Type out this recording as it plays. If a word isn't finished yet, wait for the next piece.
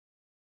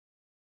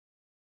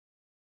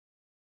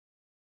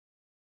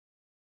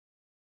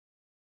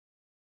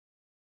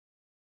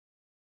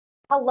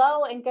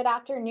Hello and good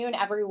afternoon,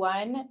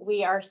 everyone.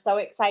 We are so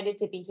excited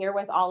to be here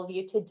with all of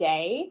you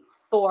today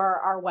for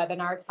our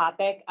webinar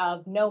topic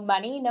of No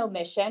Money, No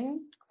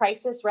Mission,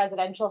 Crisis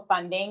Residential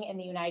Funding in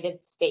the United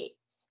States.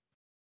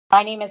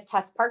 My name is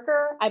Tess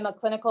Parker. I'm a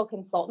clinical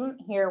consultant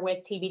here with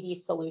TBD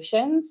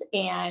Solutions,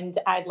 and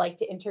I'd like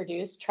to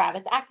introduce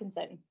Travis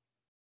Atkinson.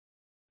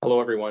 Hello,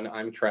 everyone.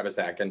 I'm Travis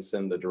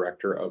Atkinson, the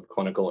Director of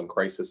Clinical and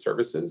Crisis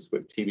Services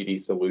with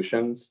TBD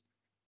Solutions.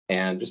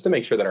 And just to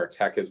make sure that our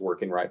tech is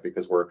working right,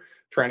 because we're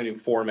trying to do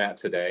format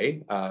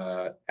today,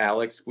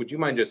 Alex, would you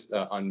mind just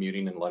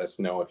unmuting and let us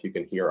know if you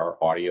can hear our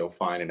audio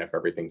fine and if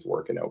everything's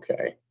working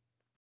okay?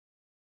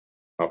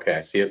 Okay, I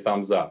see a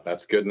thumbs up.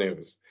 That's good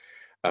news.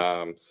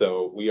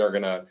 So we are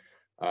going to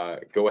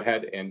go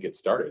ahead and get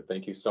started.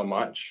 Thank you so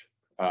much.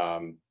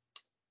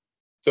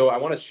 So I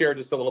want to share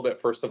just a little bit,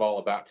 first of all,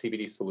 about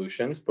TBD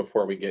Solutions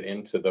before we get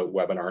into the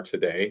webinar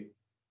today.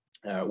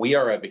 We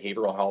are a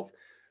behavioral health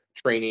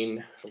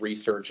training,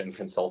 research, and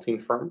consulting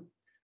firm.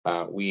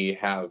 We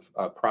have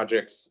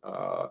projects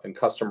and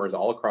customers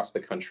all across the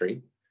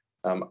country.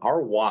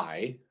 Our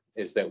why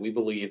is that we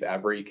believe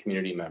every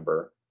community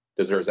member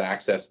deserves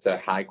access to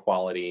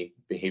high-quality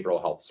behavioral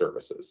health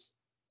services.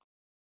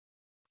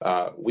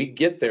 We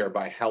get there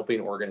by helping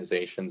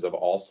organizations of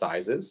all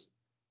sizes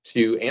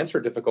to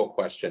answer difficult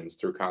questions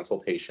through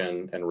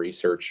consultation and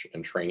research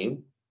and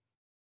training.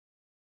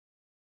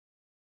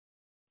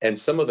 And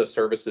some of the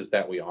services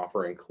that we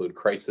offer include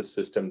crisis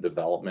system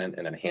development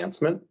and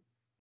enhancement,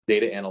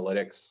 data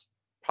analytics,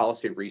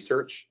 policy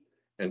research,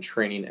 and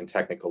training and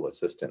technical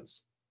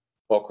assistance.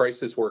 While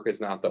crisis work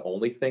is not the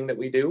only thing that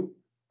we do,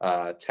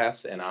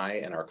 Tess and I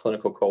and our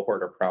clinical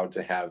cohort are proud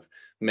to have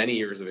many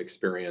years of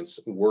experience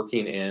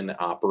working in,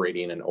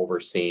 operating, and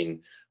overseeing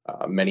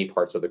many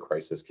parts of the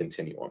crisis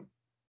continuum.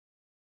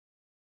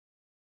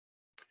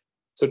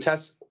 So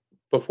Tess,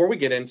 before we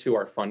get into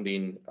our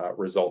funding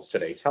results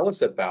today, tell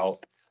us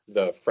about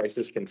the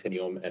crisis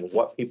continuum and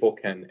what people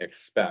can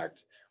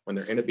expect when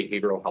they're in a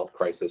behavioral health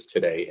crisis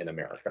today in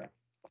America.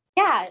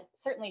 Yeah,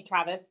 certainly,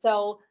 Travis.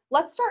 So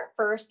let's start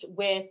first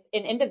with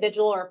an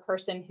individual or a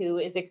person who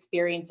is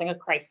experiencing a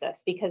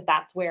crisis, because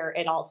that's where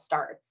it all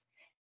starts.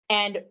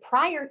 And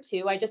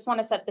I just want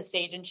to set the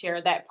stage and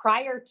share that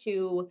prior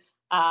to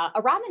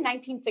around the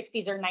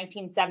 1960s or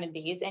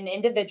 1970s, an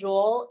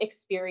individual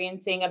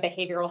experiencing a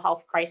behavioral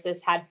health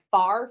crisis had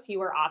far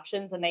fewer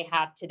options than they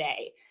have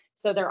today.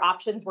 So their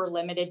options were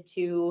limited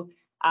to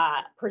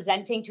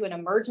presenting to an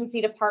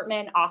emergency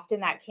department.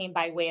 Often that came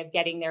by way of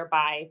getting there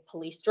by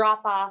police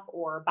drop-off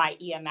or by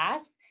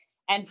EMS.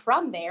 And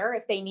from there,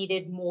 if they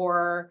needed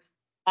more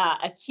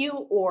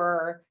acute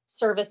or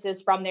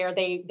services from there,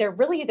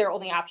 their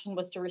only option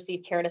was to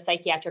receive care at a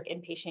psychiatric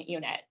inpatient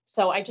unit.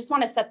 So I just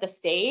want to set the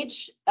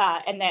stage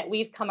and that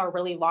we've come a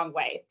really long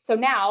way. So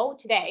now,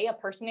 today, a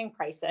person in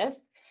crisis,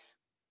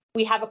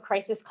 we have a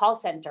crisis call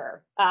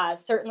center.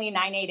 Certainly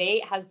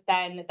 988 has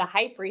been the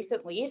hype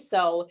recently.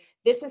 So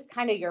this is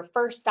kind of your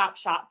first stop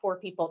shop for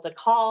people to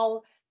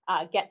call,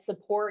 get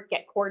support,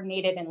 get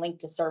coordinated and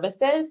linked to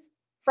services.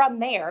 From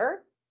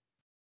there,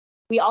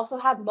 we also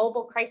have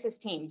mobile crisis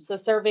teams, so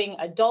serving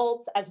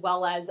adults as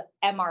well as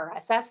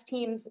MRSS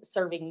teams,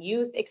 serving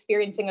youth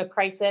experiencing a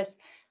crisis.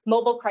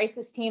 Mobile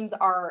crisis teams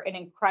are an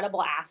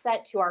incredible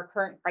asset to our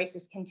current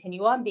crisis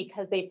continuum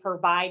because they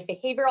provide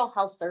behavioral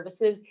health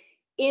services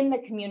in the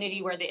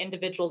community where the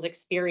individual is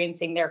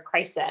experiencing their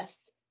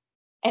crisis,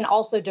 and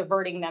also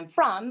diverting them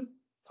from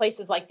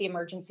places like the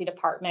emergency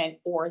department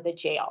or the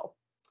jail.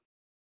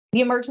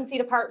 The emergency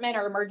department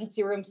or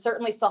emergency room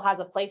certainly still has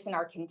a place in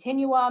our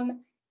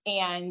continuum.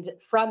 And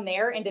from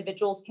there,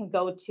 individuals can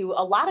go to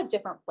a lot of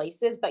different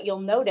places, but you'll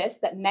notice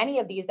that many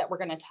of these that we're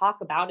going to talk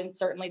about, and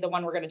certainly the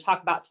one we're going to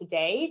talk about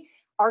today,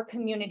 are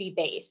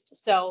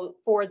community-based. So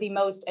for the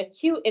most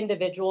acute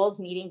individuals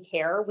needing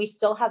care, we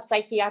still have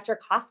psychiatric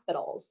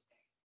hospitals.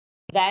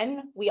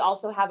 Then we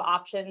also have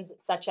options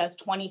such as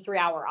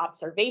 23-hour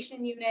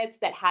observation units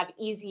that have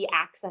easy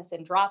access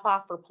and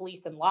drop-off for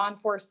police and law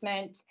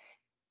enforcement,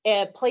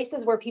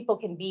 places where people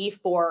can be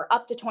for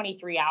up to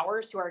 23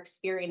 hours who are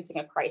experiencing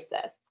a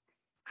crisis.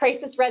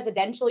 Crisis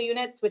residential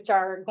units, which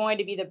are going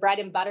to be the bread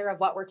and butter of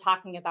what we're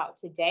talking about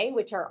today,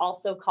 which are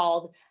also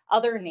called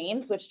other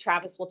names, which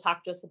Travis will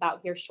talk to us about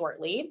here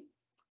shortly.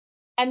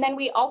 And then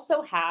we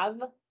also have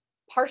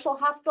partial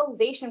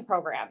hospitalization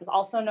programs,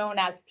 also known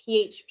as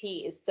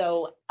PHPs.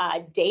 So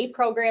day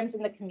programs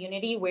in the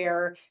community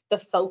where the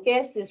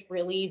focus is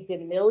really the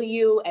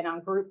milieu and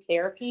on group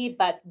therapy,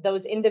 but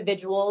those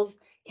individuals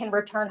can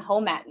return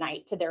home at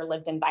night to their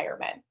lived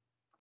environment.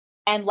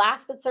 And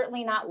last but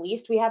certainly not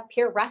least, we have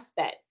peer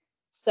respite.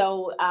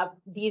 So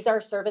these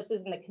are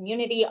services in the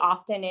community,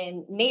 often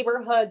in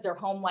neighborhoods or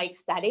home-like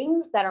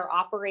settings that are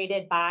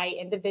operated by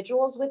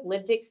individuals with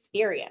lived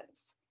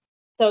experience.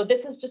 So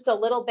this is just a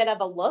little bit of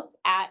a look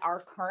at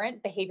our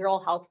current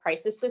behavioral health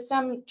crisis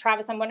system.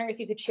 Travis, I'm wondering if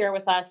you could share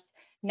with us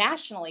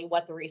nationally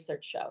what the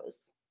research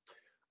shows.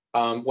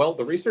 Well,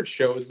 the research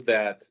shows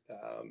that,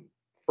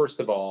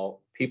 first of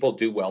all, people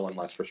do well in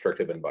less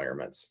restrictive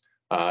environments.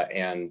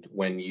 And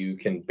when you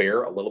can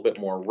bear a little bit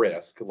more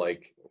risk,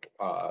 like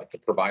the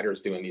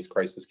providers doing these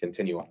crisis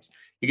continuums,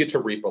 you get to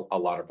reap a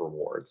lot of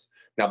rewards.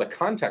 Now, the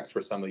context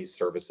for some of these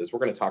services, we're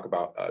going to talk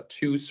about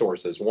two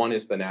sources. One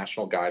is the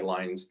National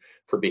Guidelines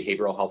for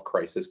Behavioral Health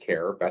Crisis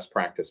Care Best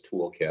Practice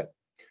Toolkit.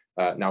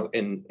 Now,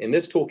 in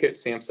this toolkit,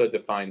 SAMHSA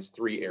defines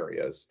three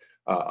areas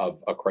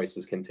of a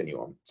crisis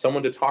continuum: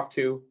 someone to talk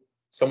to,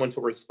 someone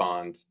to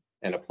respond,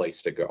 and a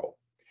place to go.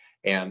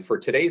 And for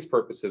today's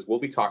purposes, we'll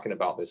be talking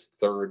about this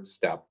third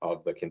step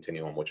of the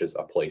continuum, which is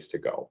a place to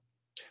go.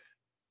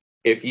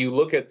 If you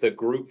look at the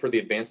Group for the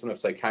Advancement of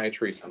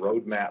Psychiatry's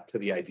Roadmap to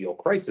the Ideal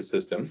Crisis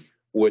System,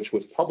 which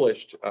was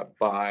published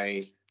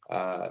by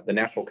the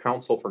National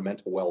Council for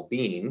Mental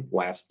Well-Being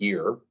last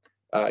year,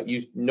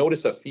 you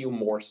notice a few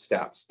more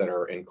steps that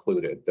are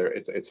included.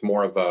 It's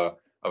more of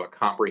a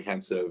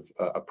comprehensive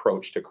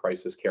approach to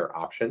crisis care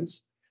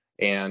options.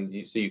 And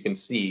so you can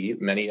see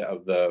many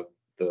of the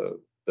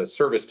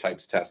service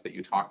types tests that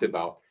you talked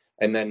about.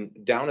 And then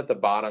down at the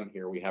bottom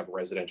here, we have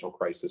residential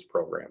crisis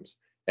programs.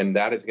 And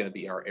that is going to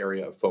be our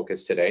area of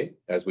focus today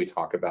as we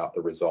talk about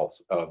the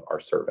results of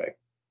our survey.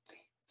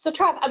 So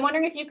Trev, I'm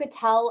wondering if you could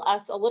tell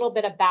us a little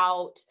bit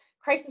about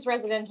crisis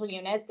residential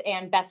units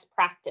and best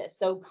practice.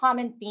 So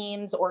common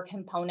themes or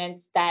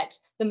components that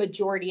the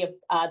majority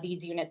of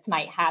these units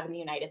might have in the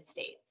United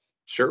States.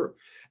 Sure.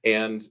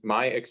 And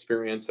my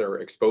experience or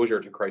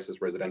exposure to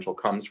crisis residential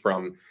comes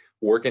from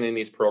working in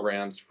these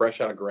programs,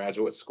 fresh out of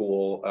graduate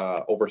school,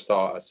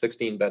 oversaw a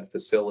 16-bed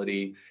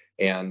facility.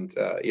 And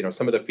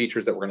some of the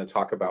features that we're going to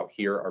talk about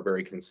here are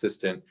very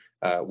consistent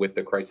with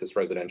the crisis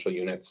residential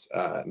units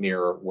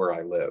near where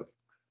I live.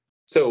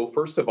 So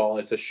first of all,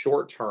 it's a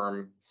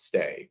short-term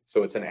stay.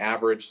 So it's an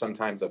average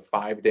sometimes of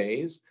 5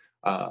 days.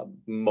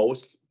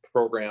 Most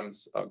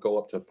programs go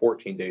up to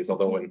 14 days,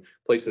 although in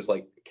places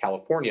like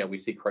California, we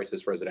see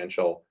crisis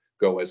residential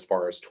go as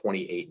far as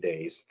 28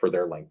 days for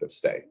their length of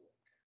stay.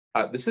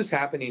 This is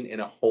happening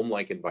in a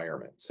home-like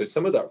environment. So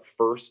some of the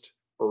first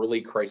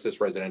early crisis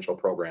residential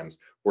programs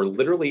were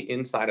literally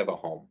inside of a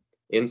home.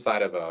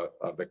 Inside of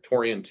a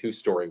Victorian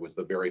two-story was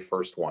the very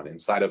first one,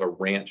 inside of a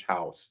ranch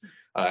house,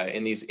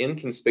 in these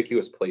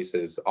inconspicuous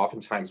places,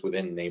 oftentimes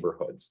within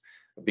neighborhoods,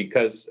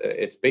 because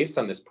it's based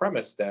on this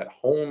premise that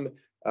home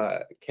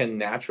can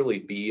naturally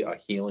be a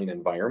healing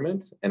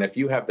environment. And if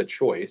you have the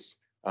choice,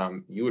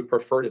 you would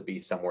prefer to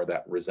be somewhere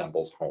that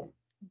resembles home.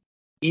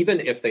 Even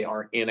if they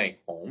aren't in a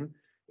home,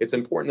 it's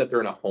important that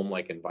they're in a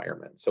home-like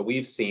environment. So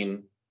we've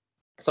seen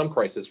some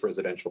crisis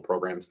residential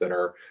programs that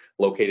are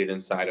located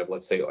inside of,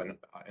 let's say,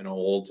 an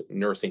old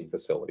nursing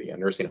facility, a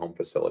nursing home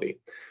facility.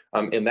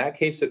 In that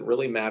case, it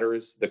really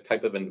matters the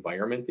type of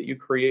environment that you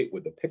create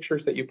with the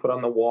pictures that you put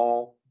on the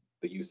wall,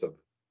 the use of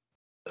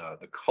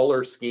the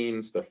color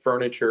schemes, the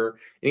furniture,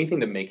 anything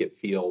to make it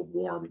feel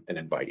warm and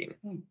inviting.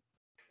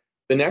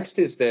 The next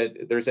is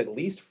that there's at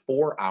least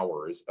 4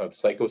 hours of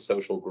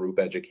psychosocial group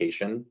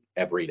education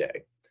every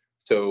day.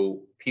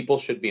 So people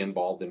should be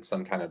involved in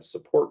some kind of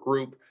support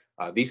group.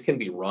 These can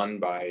be run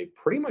by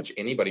pretty much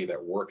anybody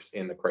that works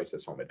in the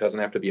crisis home. It doesn't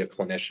have to be a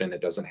clinician. It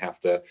doesn't have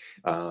to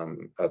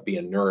be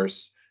a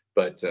nurse,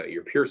 but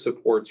your peer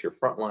supports, your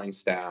frontline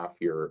staff,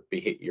 your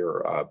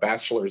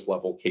bachelor's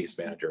level case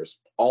managers,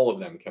 all of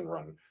them can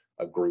run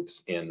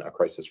groups in a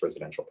crisis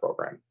residential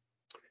program.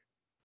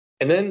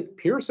 And then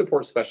peer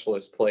support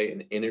specialists play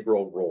an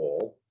integral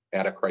role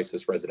at a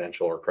crisis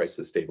residential or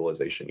crisis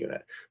stabilization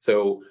unit.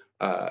 So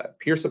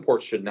peer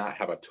support should not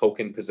have a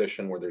token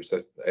position where they're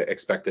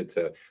expected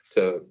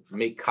to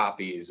make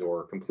copies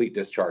or complete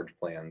discharge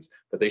plans,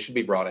 but they should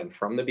be brought in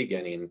from the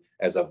beginning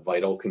as a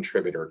vital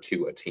contributor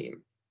to a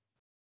team.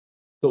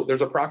 So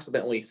there's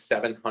approximately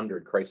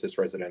 700 crisis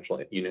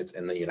residential units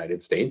in the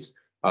United States,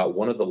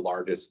 one of the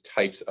largest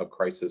types of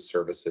crisis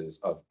services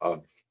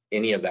of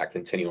any of that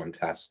continuum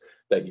tests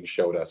that you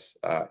showed us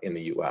in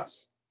the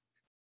US.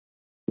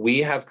 We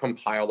have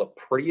compiled a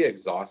pretty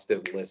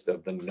exhaustive list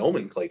of the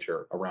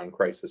nomenclature around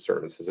crisis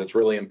services. It's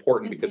really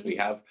important because we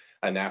have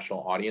a national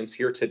audience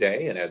here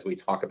today. And as we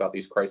talk about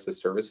these crisis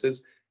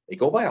services, they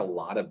go by a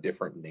lot of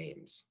different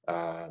names,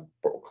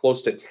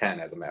 close to 10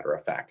 as a matter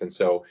of fact. And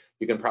so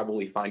you can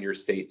probably find your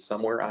state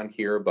somewhere on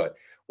here, but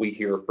we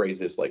hear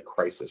phrases like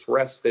crisis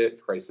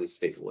respite, crisis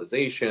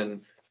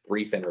stabilization,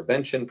 brief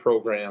intervention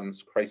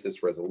programs,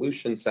 crisis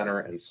resolution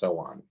center, and so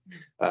on.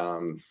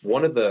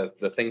 One of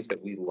the things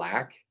that we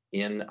lack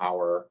in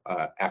our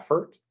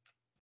effort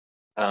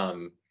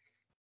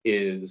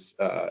is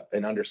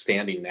an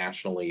understanding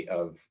nationally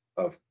of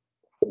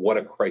what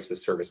a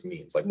crisis service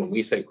means. Like when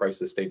we say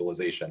crisis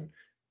stabilization,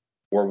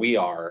 where we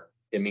are,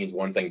 it means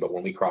one thing, but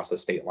when we cross a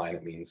state line,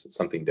 it means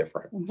something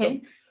different. So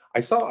I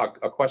saw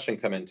a question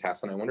come in,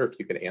 Tess, and I wonder if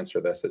you could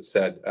answer this. It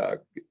said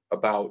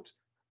about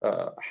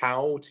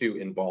how to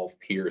involve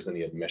peers in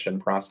the admission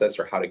process,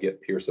 or how to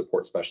get peer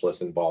support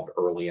specialists involved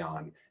early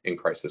on in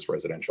crisis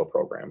residential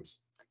programs.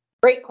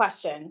 Great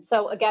question.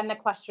 So again, the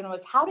question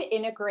was how to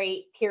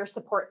integrate peer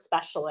support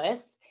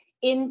specialists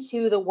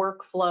into the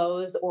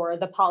workflows or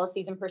the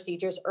policies and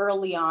procedures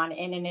early on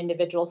in an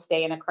individual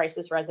stay in a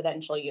crisis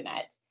residential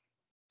unit.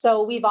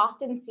 So we've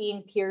often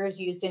seen peers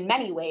used in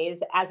many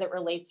ways as it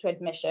relates to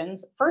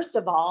admissions. First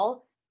of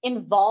all,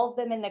 involve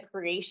them in the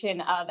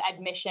creation of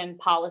admission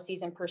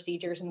policies and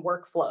procedures and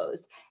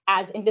workflows.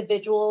 As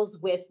individuals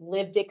with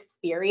lived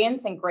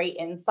experience and great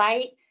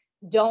insight,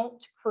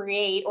 don't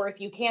create, or if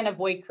you can,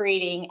 avoid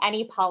creating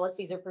any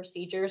policies or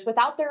procedures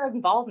without their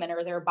involvement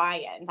or their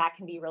buy-in. That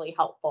can be really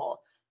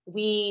helpful.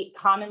 We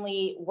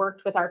commonly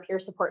worked with our peer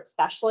support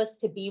specialists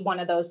to be one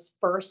of those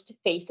first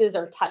faces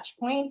or touch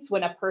points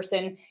when a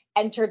person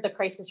entered the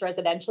crisis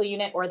residential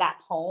unit or that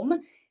home,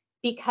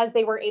 because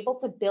they were able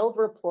to build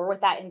rapport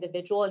with that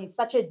individual in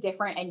such a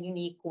different and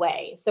unique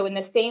way. So in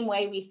the same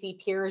way we see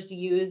peers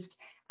used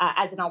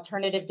as an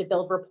alternative to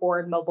build rapport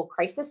in mobile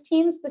crisis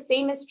teams, the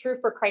same is true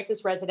for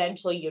crisis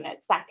residential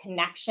units. That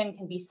connection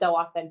can be so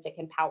authentic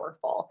and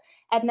powerful.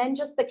 And then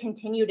just the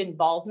continued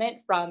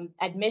involvement from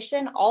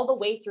admission all the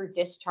way through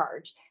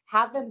discharge.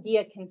 Have them be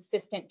a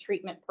consistent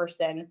treatment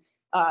person,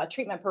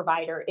 treatment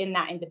provider in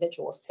that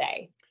individual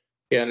stay.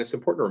 Yeah, and it's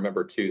important to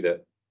remember too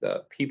that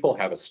people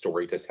have a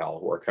story to tell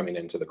who are coming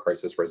into the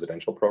crisis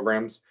residential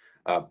programs,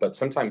 but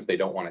sometimes they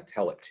don't want to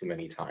tell it too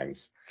many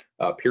times.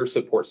 Peer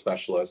support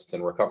specialists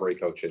and recovery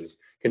coaches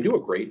can do a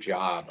great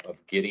job of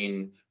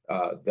getting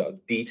the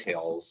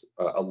details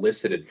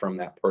elicited from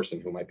that person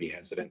who might be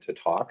hesitant to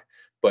talk.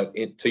 But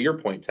to your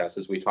point, Tess,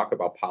 as we talk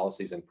about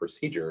policies and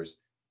procedures,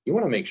 you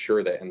want to make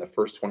sure that in the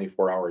first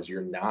 24 hours,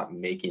 you're not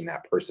making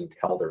that person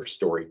tell their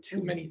story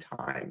too many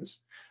times.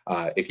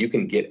 If you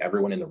can get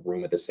everyone in the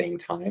room at the same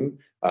time,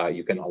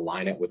 you can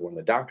align it with when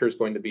the doctor is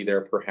going to be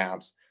there,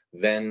 perhaps,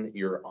 then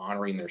you're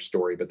honoring their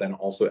story, but then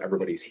also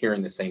everybody's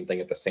hearing the same thing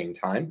at the same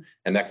time.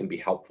 And that can be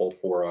helpful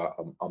for a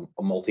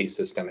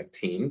multi-systemic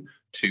team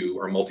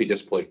or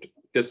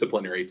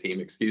multidisciplinary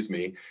team,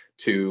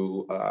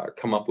 to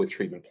come up with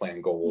treatment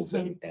plan goals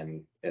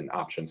and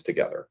options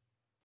together.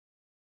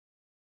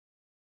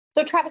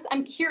 So Travis,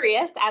 I'm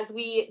curious, as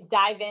we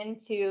dive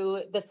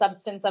into the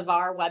substance of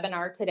our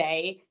webinar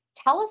today,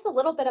 tell us a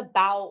little bit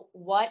about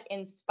what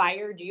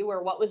inspired you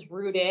or what was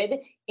rooted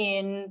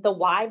in the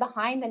why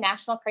behind the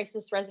National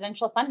Crisis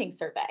Residential Funding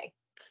Survey.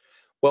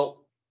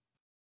 Well,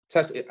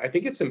 Tess, I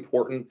think it's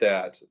important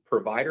that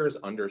providers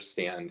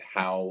understand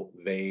how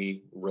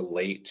they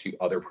relate to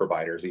other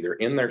providers, either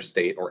in their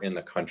state or in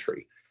the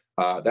country.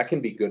 That can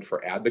be good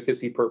for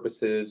advocacy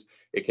purposes.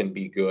 It can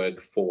be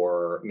good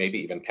for maybe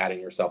even patting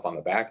yourself on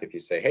the back if you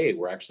say, hey,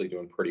 we're actually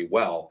doing pretty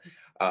well.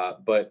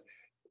 But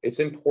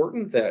it's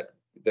important that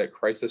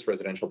crisis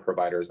residential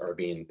providers are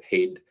being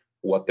paid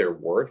what they're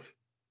worth,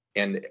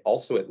 and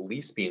also at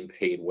least being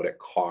paid what it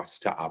costs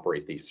to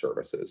operate these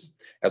services.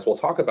 As we'll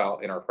talk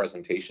about in our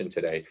presentation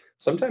today,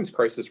 sometimes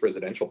crisis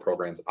residential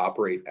programs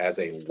operate as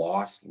a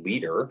loss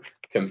leader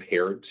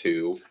compared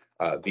to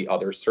the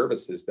other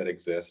services that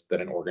exist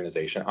that an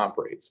organization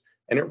operates.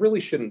 And it really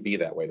shouldn't be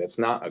that way. That's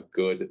not a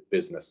good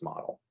business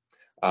model.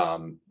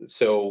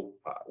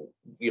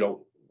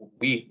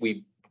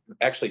 We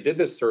actually did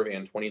this survey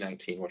in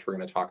 2019, which we're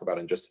going to talk about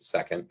in just a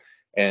second,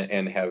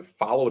 and have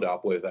followed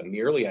up with a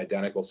nearly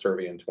identical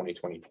survey in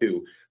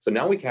 2022. So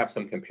now we have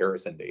some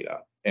comparison data,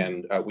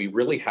 and we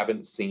really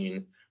haven't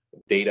seen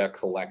data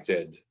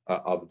collected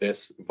of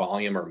this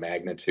volume or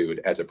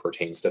magnitude as it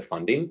pertains to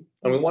funding.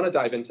 And we want to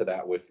dive into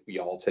that with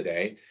y'all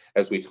today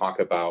as we talk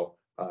about,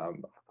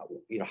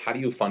 how do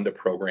you fund a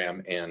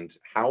program, and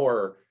how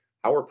are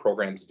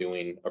programs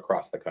doing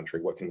across the country?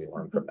 What can we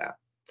learn from that?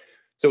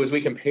 So as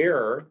we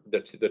compare the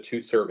two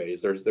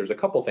surveys, there's a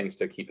couple things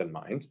to keep in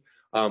mind.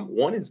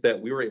 One is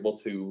that we were able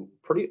to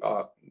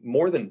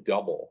more than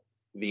double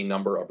the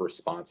number of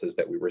responses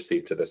that we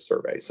received to this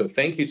survey. So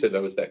thank you to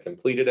those that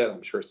completed it.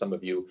 I'm sure some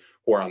of you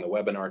who are on the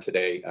webinar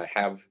today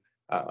have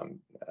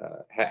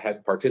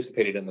had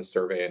participated in the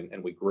survey,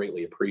 and we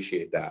greatly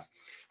appreciate that.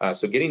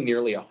 So getting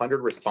nearly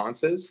 100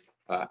 responses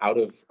out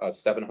of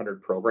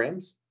 700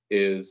 programs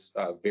is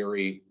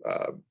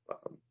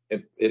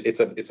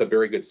it's a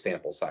very good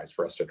sample size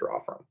for us to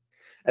draw from.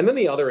 And then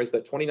the other is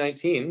that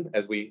 2019,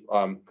 as we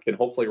can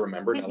hopefully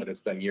remember now that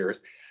it's been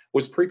years,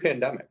 was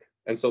pre-pandemic.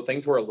 And so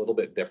things were a little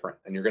bit different.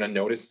 And you're going to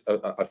notice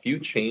a few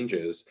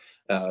changes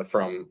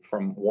from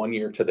one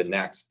year to the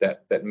next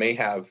that may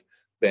have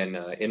been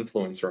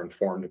influenced or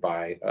informed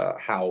by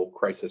how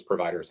crisis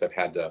providers have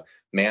had to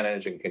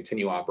manage and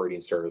continue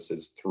operating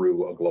services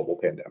through a global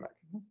pandemic.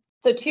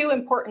 So two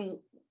important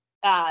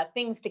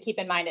things to keep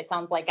in mind, it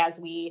sounds like,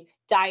 as we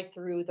dive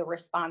through the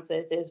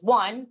responses is,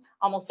 one,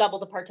 almost double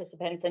the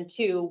participants, and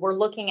two, we're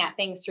looking at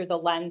things through the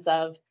lens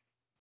of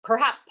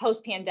perhaps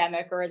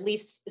post-pandemic, or at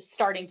least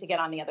starting to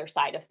get on the other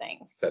side of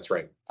things. That's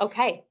right.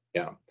 Okay.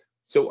 Yeah.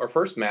 So our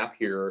first map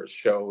here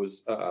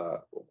shows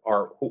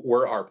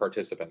where our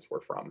participants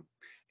were from.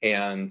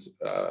 And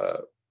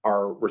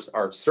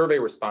our survey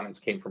respondents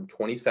came from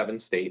 27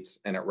 states,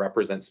 and it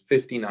represents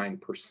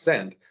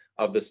 59%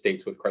 of the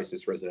states with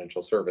crisis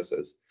residential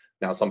services.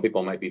 Now, some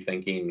people might be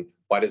thinking,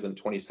 why doesn't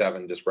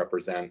 27 just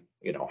represent,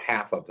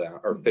 half of them,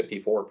 or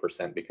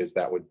 54%, because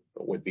that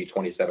would be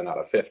 27 out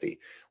of 50.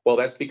 Well,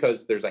 that's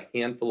because there's a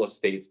handful of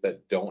states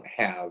that don't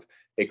have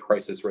a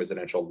crisis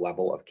residential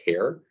level of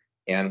care,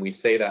 And we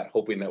say that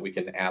hoping that we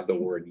can add the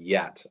word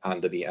yet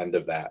onto the end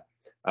of that.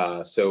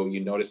 So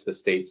you notice the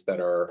states that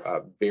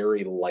are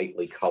very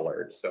lightly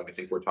colored. So I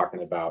think we're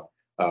talking about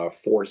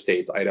 4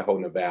 states: Idaho,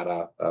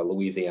 Nevada,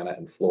 Louisiana,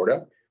 and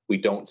Florida. We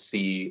don't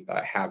see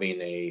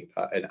having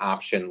an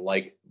option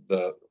like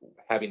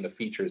having the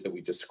features that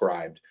we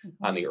described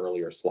on the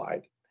earlier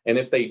slide. And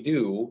if they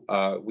do,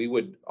 we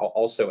would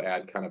also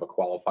add kind of a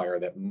qualifier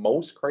that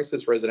most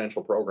crisis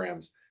residential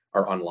programs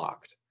are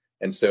unlocked.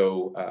 And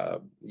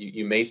so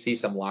you may see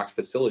some locked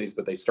facilities,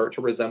 but they start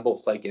to resemble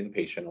psych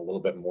inpatient a little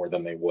bit more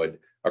than they would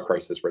a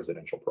crisis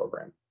residential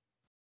program.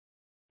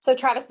 So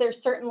Travis,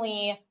 there's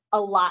certainly a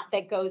lot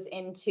that goes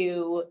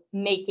into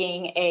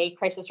making a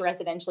crisis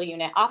residential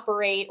unit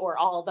operate, or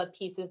all the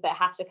pieces that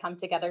have to come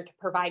together to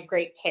provide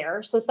great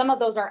care. So some of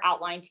those are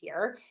outlined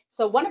here.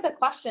 So one of the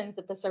questions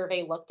that the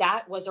survey looked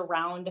at was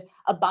around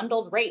a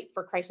bundled rate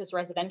for crisis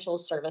residential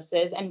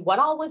services and what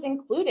all was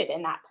included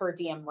in that per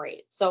diem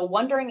rate. So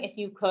wondering if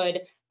you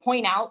could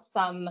point out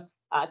some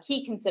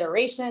key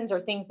considerations or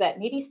things that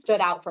maybe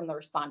stood out from the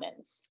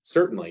respondents.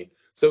 Certainly.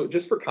 So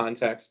just for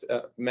context,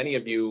 many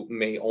of you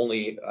may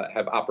only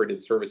have operated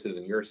services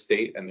in your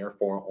state and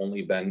therefore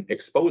only been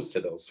exposed to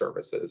those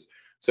services.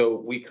 So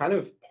we kind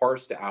of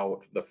parsed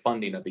out the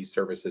funding of these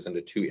services into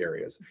 2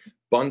 areas: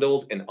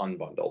 bundled and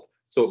unbundled.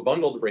 So a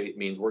bundled rate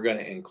means we're going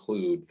to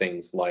include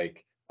things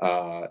like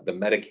the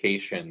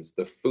medications,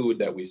 the food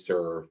that we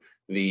serve,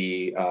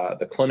 the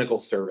clinical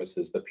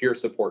services, the peer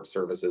support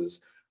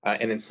services,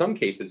 and in some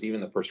cases,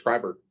 even the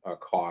prescriber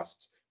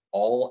costs,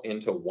 all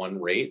into one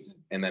rate,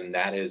 and then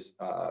that is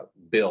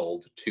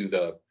billed to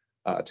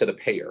the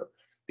payer.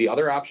 The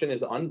other option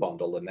is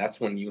unbundled, and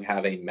that's when you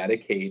have a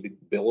Medicaid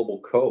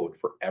billable code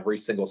for every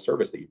single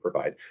service that you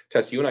provide.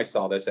 Tess, you and I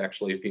saw this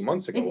actually a few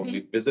months ago when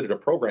we visited a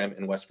program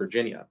in West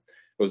Virginia.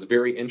 It was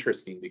very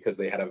interesting because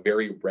they had a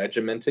very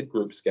regimented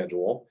group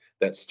schedule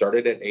that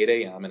started at 8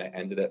 a.m. and it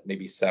ended at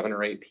maybe 7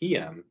 or 8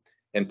 p.m.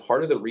 And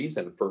part of the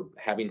reason for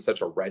having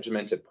such a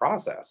regimented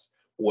process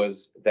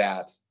was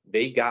that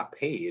they got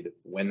paid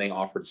when they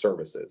offered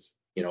services.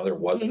 You know, there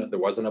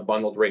wasn't a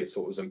bundled rate,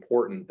 so it was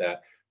important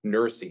that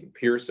nursing,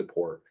 peer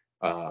support,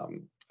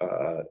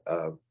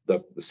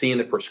 seeing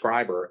the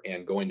prescriber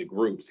and going to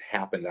groups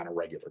happened on a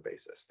regular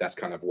basis. That's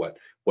kind of what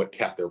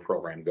kept their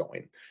program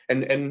going.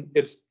 And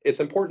it's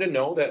important to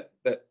know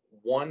that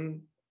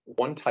one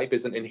type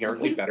isn't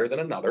inherently better than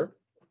another,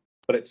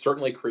 but it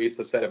certainly creates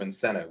a set of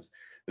incentives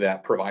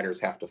that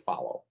providers have to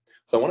follow.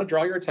 So I want to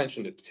draw your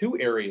attention to 2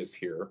 areas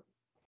here.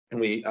 And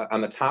we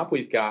on the top,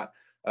 we've got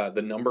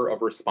the number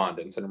of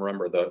respondents. And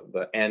remember,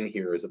 the N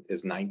here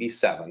is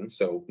 97.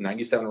 So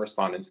 97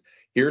 respondents.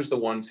 Here's the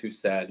ones who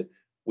said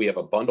we have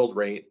a bundled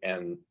rate,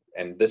 and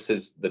this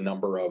is the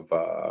number of,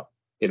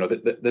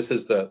 this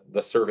is the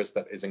service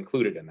that is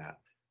included in that.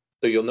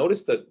 So you'll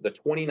notice that the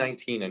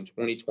 2019 and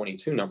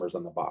 2022 numbers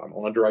on the bottom. I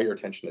want to draw your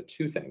attention to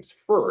 2 things.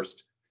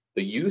 First,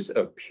 the use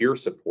of peer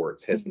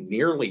supports has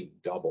nearly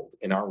doubled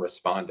in our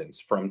respondents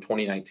from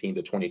 2019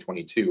 to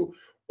 2022.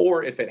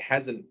 Or if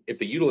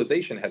the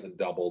utilization hasn't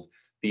doubled,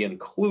 the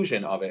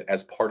inclusion of it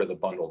as part of the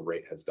bundled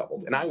rate has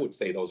doubled. And I would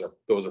say those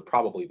are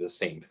probably the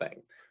same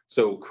thing.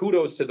 So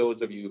kudos to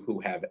those of you who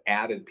have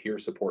added peer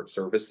support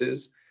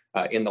services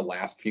in the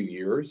last few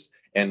years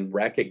and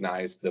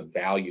recognize the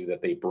value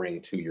that they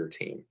bring to your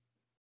team.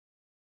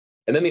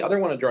 And then the other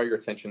one to draw your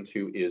attention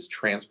to is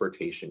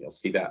transportation. You'll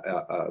see that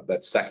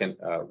that second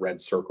red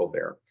circle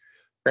there.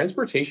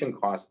 Transportation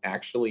costs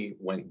actually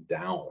went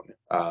down,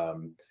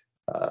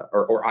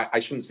 or I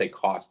shouldn't say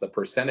cost, the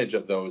percentage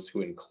of those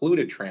who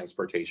included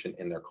transportation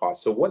in their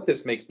costs. So what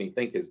this makes me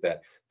think is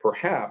that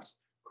perhaps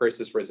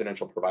crisis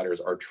residential providers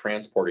are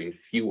transporting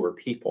fewer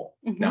people.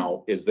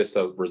 Now, is this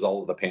a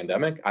result of the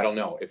pandemic? I don't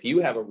know. If you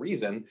have a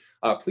reason,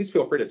 please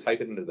feel free to type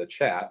it into the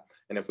chat.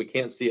 And if we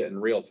can't see it in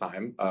real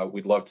time,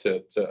 we'd love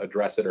to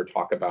address it or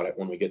talk about it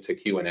when we get to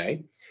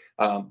Q&A.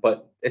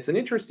 But it's an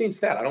interesting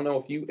stat. I don't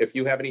know if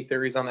you have any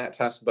theories on that,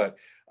 Tess, but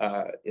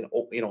a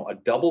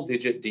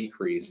double-digit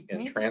decrease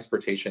in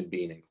transportation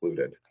being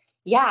included.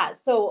 Yeah,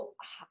 so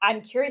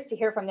I'm curious to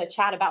hear from the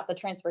chat about the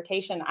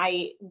transportation.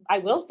 I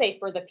will say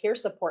for the peer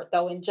support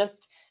though, and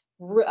just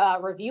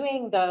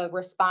reviewing the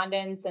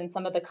respondents and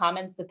some of the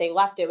comments that they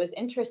left, it was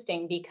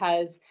interesting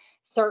because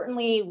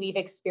certainly we've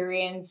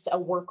experienced a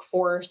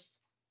workforce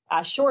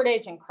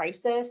shortage and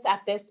crisis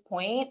at this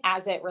point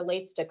as it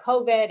relates to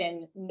COVID,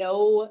 and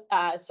no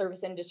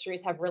service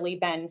industries have really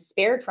been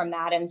spared from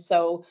that. And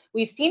so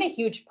we've seen a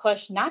huge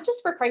push, not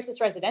just for crisis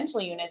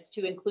residential units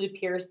to include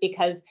peers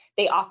because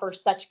they offer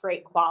such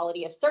great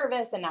quality of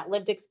service and that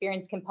lived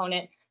experience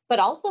component, but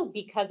also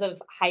because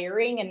of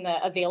hiring and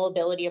the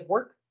availability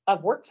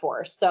of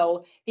workforce.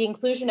 So the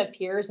inclusion of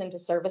peers into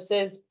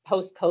services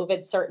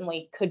post-COVID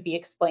certainly could be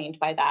explained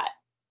by that.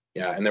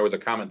 Yeah, and there was a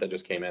comment that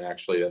just came in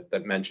actually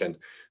that mentioned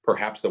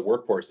perhaps the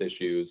workforce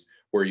issues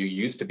where you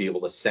used to be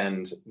able to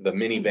send the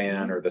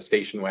minivan or the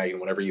station wagon,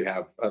 whatever you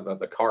have,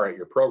 the car at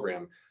your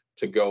program,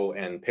 to go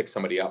and pick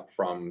somebody up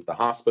from the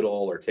hospital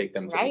or take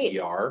them to the Right.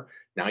 ER.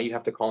 Now you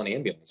have to call an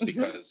ambulance Mhm.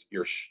 because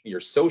you're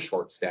so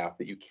short-staffed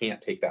that you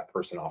can't take that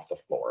person off the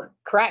floor.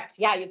 Correct.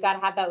 Yeah, you've got to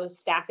have those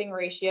staffing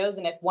ratios.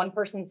 And if one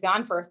person's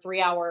gone for a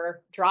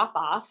 3-hour drop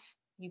off,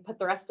 you put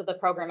the rest of the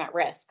program at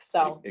risk.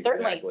 So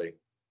certainly. Exactly.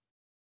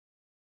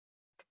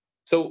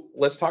 So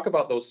let's talk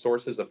about those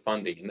sources of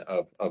funding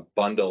of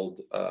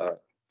bundled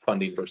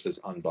funding versus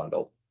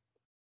unbundled.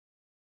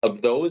 Of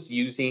those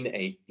using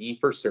a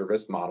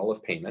fee-for-service model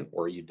of payment,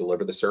 where you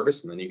deliver the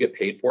service and then you get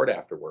paid for it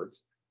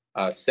afterwards,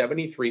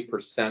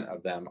 73%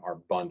 of them are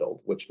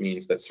bundled, which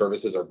means that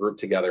services are grouped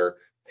together,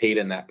 paid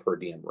in that per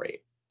diem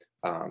rate.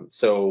 I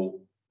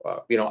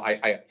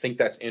think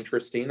that's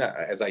interesting.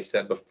 As I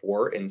said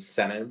before,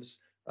 incentives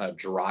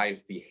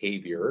drive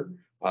behavior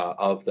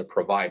of the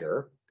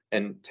provider.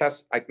 And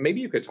Tess,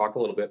 maybe you could talk a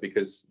little bit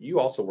because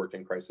you also worked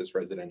in crisis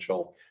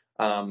residential.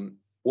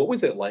 What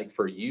was it like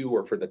for you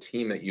or for the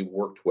team that you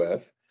worked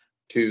with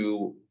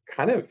to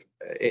kind of,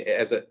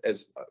 as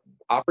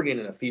operating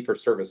in a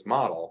fee-for-service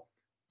model,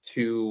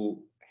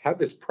 to have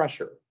this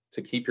pressure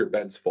to keep your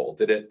beds full?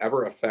 Did it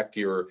ever affect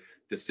your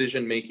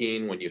decision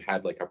making when you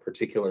had like a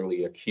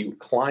particularly acute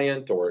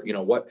client, or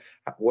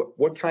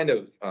what kind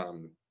of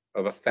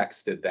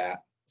effects did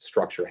that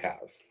structure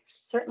have?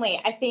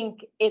 Certainly, I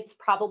think it's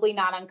probably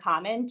not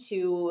uncommon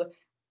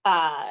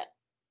uh,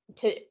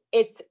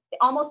 it's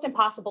almost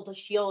impossible to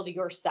shield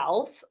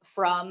yourself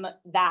from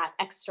that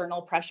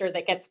external pressure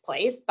that gets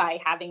placed by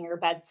having your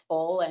beds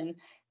full and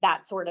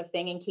that sort of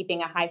thing and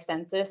keeping a high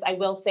census. I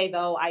will say,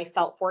 though, I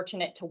felt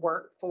fortunate to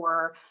work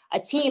for a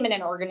team and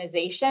an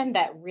organization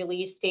that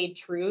really stayed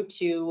true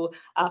to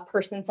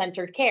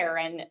person-centered care.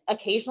 And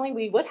occasionally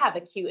we would have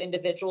acute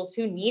individuals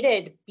who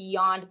needed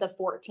beyond the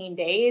 14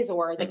 days,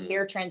 or the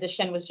care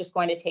transition was just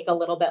going to take a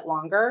little bit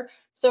longer.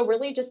 So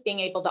really just being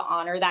able to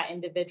honor that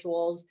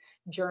individual's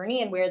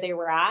journey and where they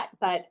were at.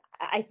 But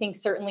I think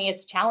certainly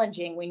it's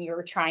challenging when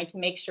you're trying to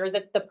make sure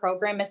that the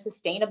program is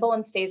sustainable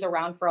and stays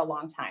around for a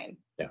long time.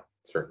 Yeah,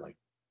 certainly.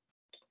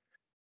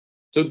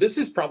 So this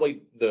is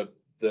probably the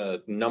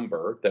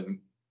number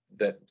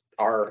that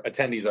our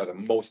attendees are the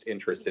most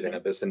interested in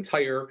of this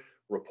entire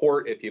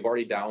report. If you've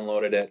already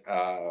downloaded it,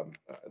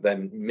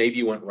 then maybe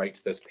you went right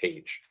to this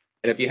page.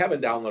 And if you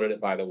haven't downloaded it,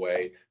 by the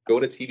way, go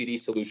to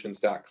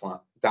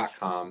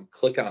tbdsolutions.com,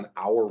 click on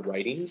our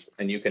writings,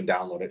 and you can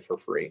download it for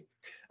free.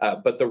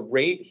 But the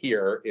rate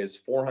here is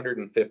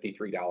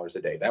 $453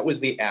 a day. That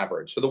was the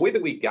average. So the way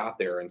that we got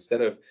there,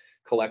 instead of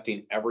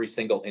collecting every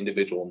single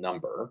individual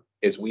number,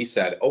 is we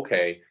said,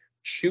 okay,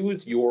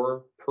 choose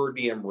your per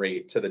diem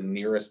rate to the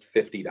nearest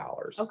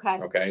 $50.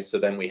 Okay. So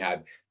then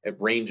it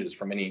ranges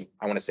from I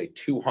want to say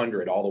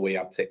 200 all the way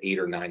up to $800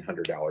 or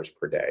 $900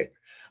 per day.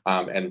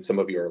 And some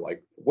of you are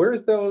like,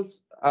 where's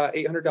those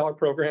 $800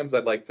 programs?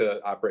 I'd like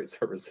to operate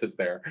services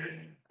there.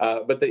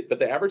 But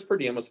the average per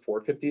diem was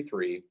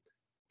 453.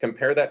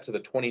 Compare that to the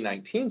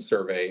 2019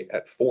 survey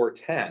at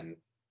 410.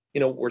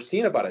 We're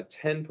seeing about a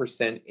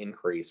 10%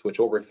 increase, which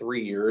over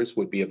 3 years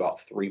would be about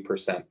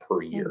 3%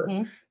 per year.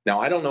 Mhm. Now,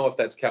 I don't know if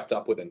that's kept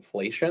up with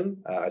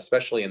inflation,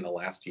 especially in the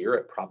last year.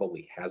 It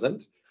probably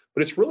hasn't,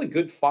 but it's really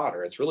good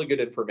fodder. It's really good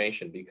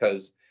information,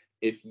 because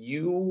if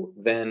you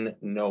then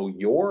know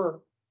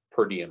your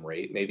per diem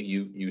rate, maybe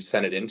you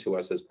sent it in to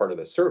us as part of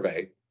the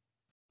survey,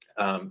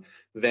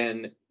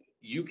 then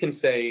you can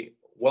say,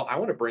 well, I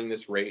want to bring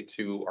this rate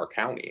to our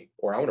county,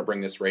 or I want to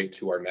bring this rate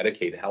to our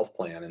Medicaid health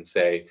plan and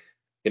say,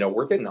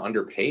 we're getting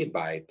underpaid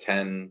by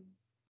 10,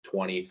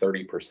 20,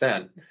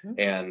 30%,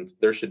 and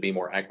there should be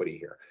more equity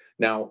here.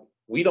 Now,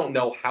 we don't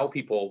know how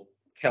people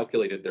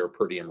calculated their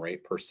per diem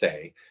rate per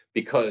se,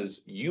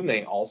 because you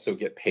may also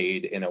get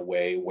paid in a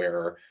way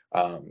where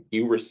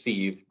you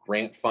receive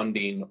grant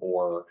funding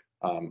or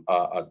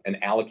an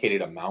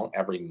allocated amount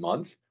every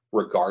month,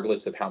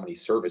 regardless of how many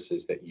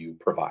services that you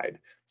provide.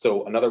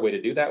 So another way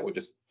to do that would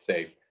just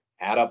say,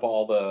 add up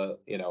all the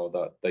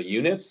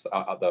units,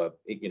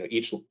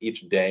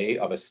 each day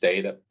of a stay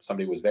that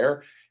somebody was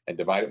there, and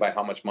divide it by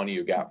how much money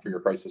you got for your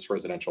crisis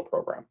residential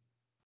program.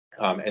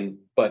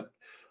 But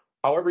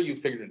however you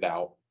figured it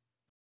out,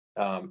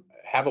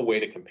 have a way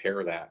to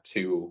compare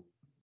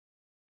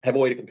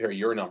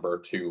your number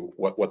to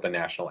what the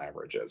national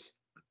average is.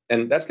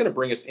 And that's going to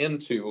bring us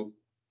into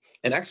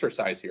an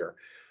exercise here.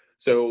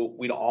 So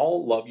we'd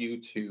all love you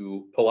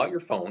to pull out your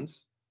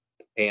phones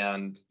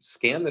and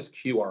scan this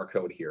QR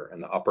code here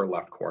in the upper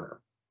left corner.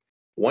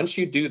 Once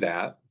you do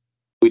that,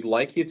 we'd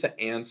like you to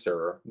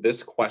answer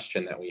this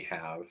question that we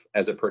have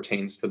as it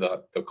pertains to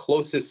the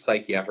closest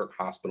psychiatric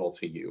hospital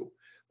to you,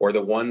 or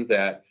the one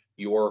that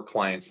your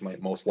clients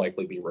might most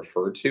likely be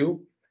referred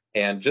to.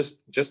 And just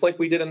like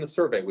we did in the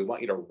survey, we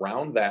want you to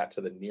round that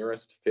to the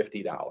nearest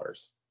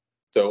 $50.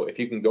 So if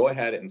you can go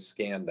ahead and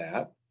scan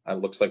that, it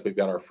looks like we've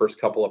got our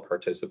first couple of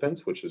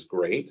participants, which is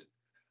great.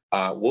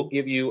 We'll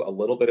give you a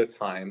little bit of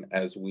time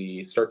as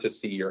we start to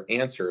see your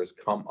answers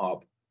come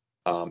up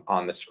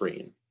on the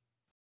screen.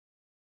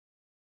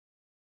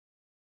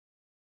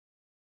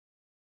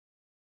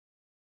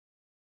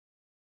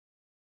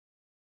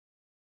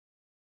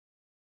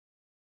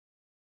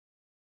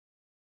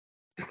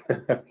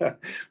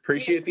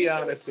 Appreciate the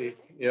honesty.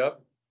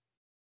 Yep.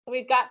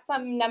 We've got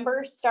some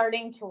numbers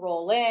starting to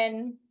roll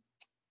in.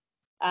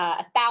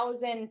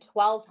 $1,000,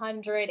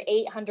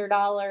 $1,200,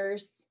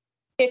 $800,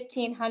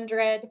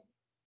 $1,500.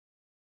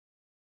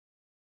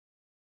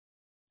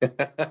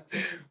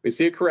 We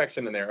see a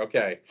correction in there.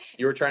 Okay.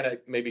 You were trying to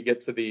maybe get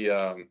to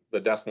the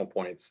decimal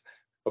points.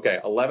 Okay.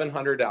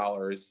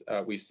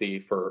 $1,100 we see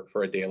for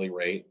a daily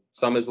rate.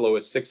 Some as low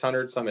as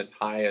 600, some as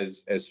high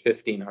as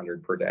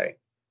 1,500 per day.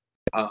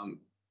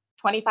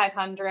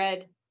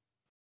 2,500.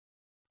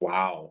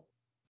 Wow.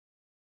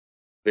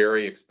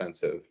 Very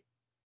expensive.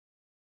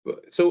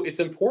 So it's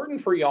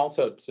important for y'all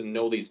to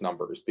know these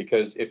numbers,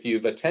 because if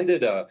you've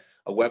attended a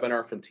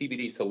webinar from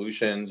TBD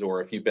Solutions,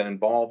 or if you've been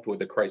involved with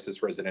the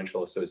Crisis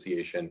Residential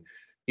Association,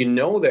 you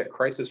know that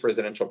crisis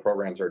residential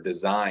programs are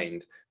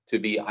designed to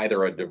be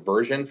either a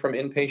diversion from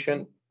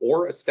inpatient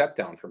or a step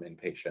down from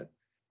inpatient.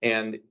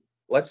 And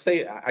let's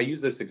say, I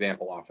use this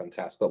example often,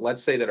 Tess, but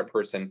let's say that a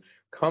person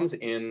comes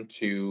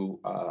into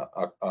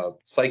a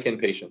psych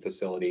inpatient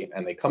facility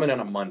and they come in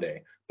on a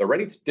Monday. They're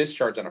ready to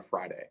discharge on a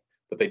Friday,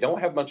 but they don't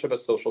have much of a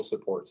social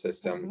support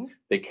system. Mm-hmm.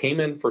 They came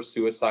in for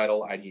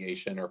suicidal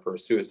ideation or for a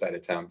suicide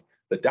attempt.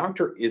 The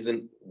doctor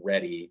isn't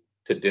ready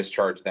to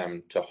discharge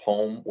them to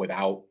home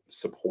without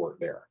support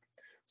there.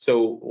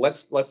 So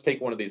let's take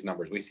one of these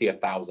numbers. We see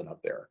 1,000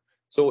 up there.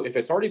 So if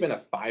it's already been a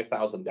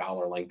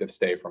 $5,000 length of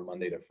stay from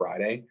Monday to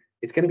Friday,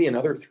 it's going to be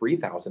another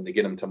 3,000 to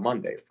get them to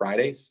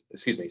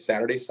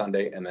Saturday,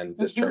 Sunday, and then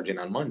discharging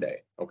on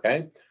Monday.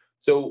 Okay.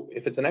 So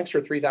if it's an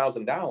extra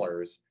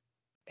 $3,000,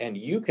 and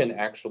you can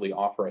actually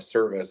offer a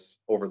service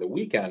over the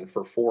weekend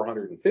for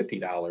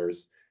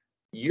 $450,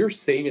 you're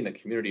saving the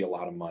community a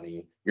lot of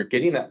money. You're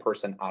getting that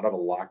person out of a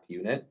locked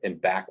unit and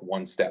back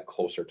one step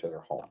closer to their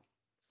home.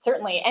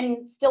 Certainly,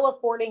 and still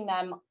affording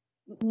them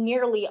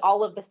nearly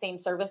all of the same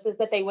services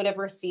that they would have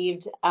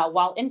received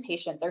while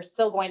inpatient. They're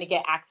still going to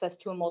get access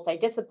to a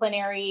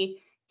multidisciplinary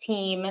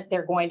team.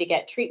 They're going to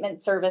get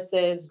treatment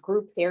services,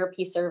 group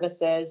therapy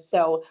services.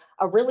 So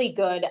a really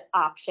good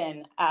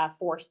option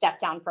for step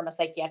down from a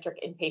psychiatric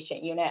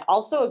inpatient unit.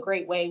 Also a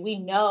great way. We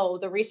know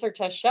the research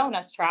has shown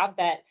us, Trav,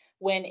 that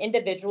when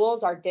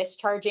individuals are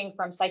discharging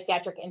from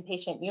psychiatric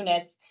inpatient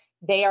units,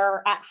 they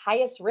are at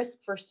highest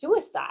risk for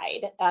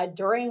suicide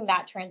during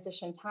that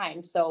transition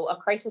time. So a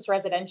crisis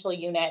residential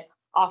unit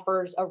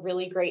offers a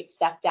really great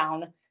step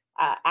down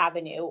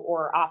avenue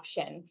or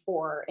option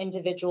for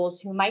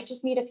individuals who might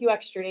just need a few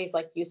extra days,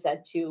 like you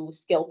said, to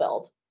skill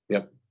build.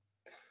 Yep.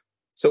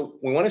 So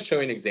we want to show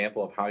you an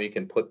example of how you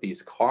can put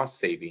these cost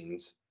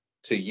savings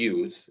to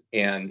use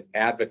and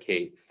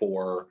advocate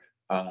for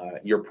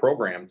your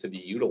program to be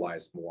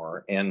utilized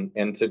more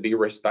and to be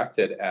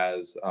respected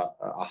as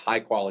a high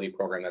quality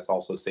program that's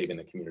also saving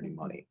the community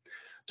money.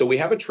 So we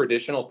have a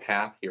traditional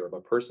path here of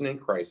a person in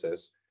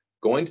crisis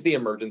going to the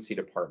emergency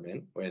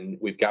department, and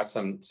we've got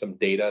some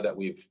data that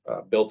we've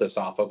built this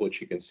off of,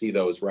 which you can see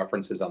those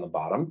references on the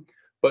bottom.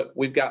 But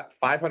we've got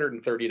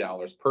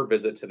 $530 per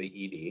visit to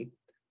the ED,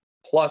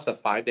 plus a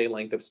 5-day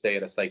length of stay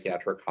at a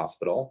psychiatric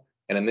hospital.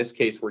 And in this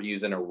case, we're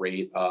using a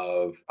rate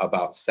of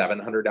about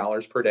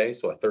 $700 per day,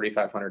 so a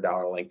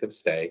 $3,500 length of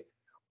stay.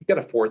 We've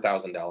got a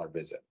 $4,000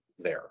 visit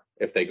there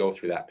if they go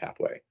through that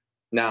pathway.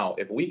 Now,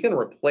 if we can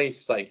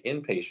replace psych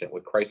inpatient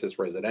with crisis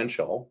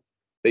residential,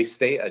 they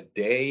stay a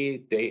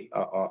day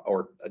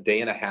or a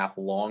day and a half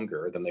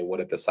longer than they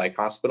would at the psych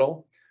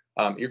hospital.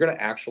 You're going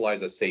to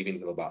actualize a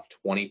savings of about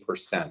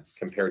 20%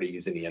 compared to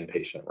using the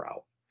inpatient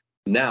route.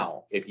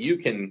 Now, if you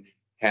can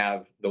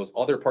have those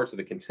other parts of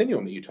the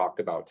continuum that you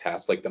talked about,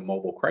 Tess, like the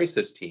mobile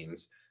crisis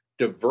teams,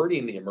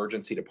 diverting the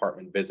emergency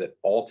department visit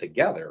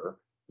altogether,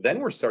 then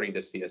we're starting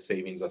to see a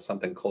savings of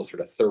something closer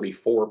to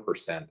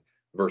 34%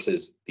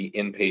 versus the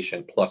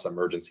inpatient plus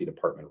emergency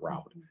department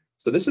route.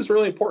 So this is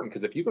really important,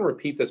 because if you can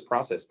repeat this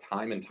process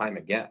time and time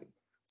again,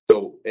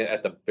 so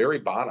at the very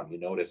bottom, you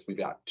notice we've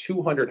got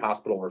 200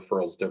 hospital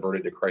referrals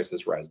diverted to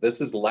crisis res.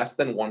 This is less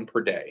than 1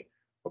 per day.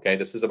 Okay,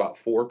 this is about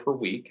 4 per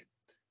week.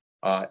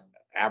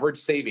 Average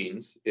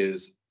savings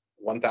is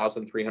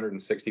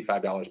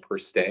 $1,365 per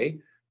stay.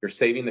 You're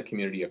saving the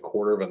community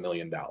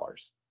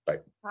 $250,000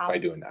 by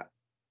doing that.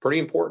 Pretty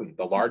important.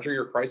 The larger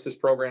your crisis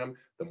program,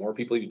 the more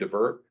people you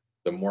divert,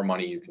 the more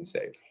money you can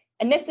save.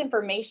 And this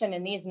information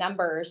and these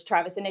numbers,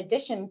 Travis, in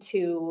addition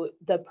to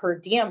the per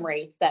diem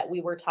rates that we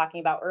were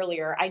talking about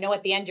earlier, I know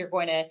at the end you're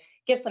going to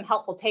give some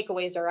helpful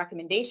takeaways or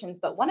recommendations,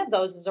 but one of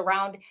those is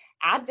around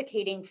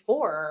advocating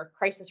for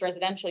crisis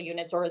residential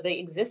units or the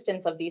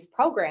existence of these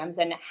programs,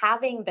 and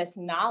having this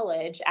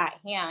knowledge at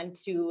hand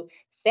to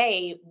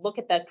say, look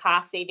at the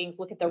cost savings,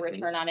 look at the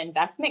return on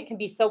investment, can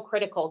be so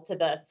critical to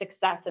the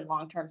success and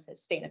long-term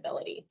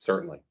sustainability.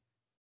 Certainly.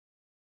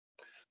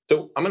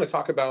 So I'm going to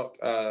talk about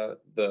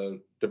the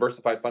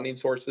diversified funding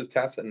sources,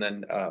 Tess, and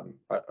then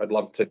I'd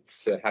love to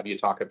have you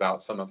talk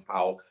about some of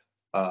how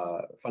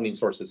funding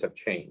sources have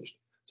changed.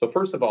 So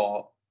first of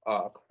all,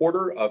 a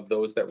quarter of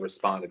those that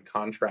responded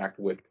contract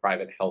with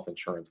private health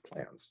insurance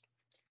plans.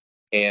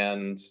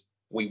 And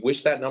we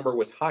wish that number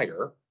was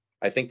higher,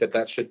 I think that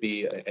that should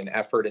be an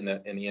effort in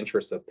the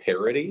interest of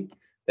parity,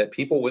 that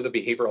people with a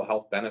behavioral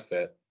health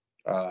benefit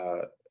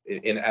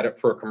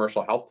for a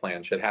commercial health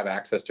plan should have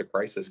access to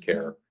crisis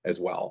care as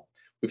well.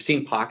 We've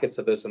seen pockets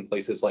of this in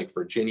places like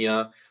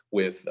Virginia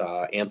with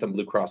Anthem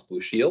Blue Cross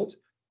Blue Shield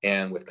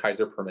and with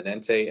Kaiser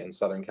Permanente in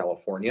Southern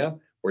California,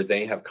 where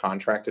they have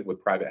contracted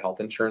with private health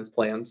insurance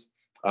plans,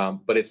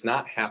 but it's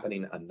not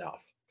happening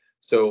enough.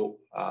 So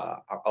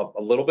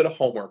a little bit of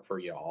homework for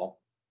y'all.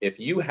 If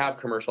you have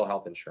commercial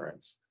health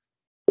insurance,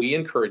 we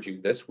encourage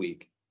you this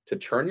week to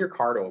turn your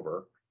card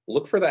over,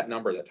 look for that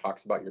number that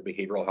talks about your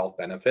behavioral health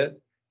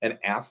benefit, and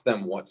ask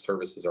them what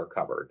services are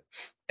covered.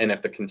 And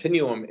if the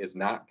continuum is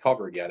not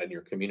covered yet in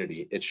your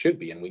community, it should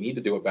be. And we need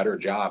to do a better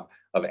job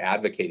of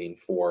advocating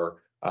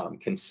for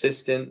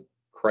consistent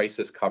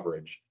crisis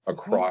coverage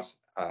across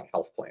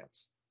health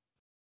plans.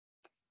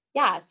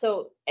 Yeah,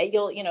 so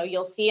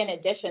you'll see in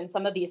addition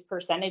some of these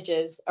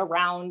percentages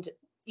around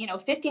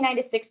 59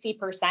 to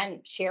 60%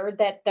 shared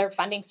that their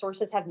funding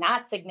sources have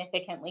not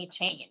significantly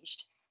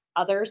changed.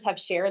 Others have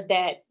shared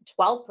that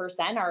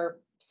 12% are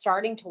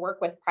starting to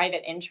work with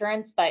private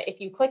insurance. But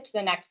if you click to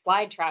the next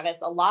slide,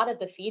 Travis, a lot of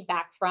the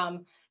feedback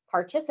from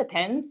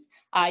participants,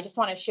 I just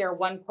want to share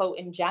one quote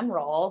in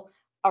general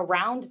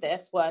around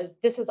this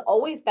has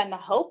always been the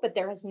hope, but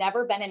there has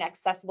never been an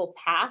accessible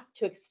path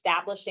to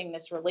establishing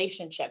this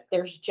relationship.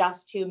 There's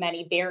just too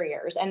many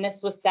barriers. And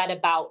this was said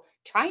about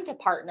trying to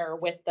partner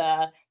with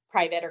the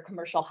private or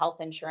commercial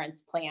health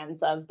insurance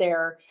plans of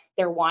they're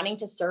wanting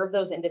to serve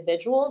those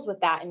individuals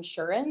with that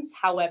insurance.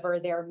 However,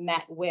 they're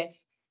met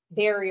with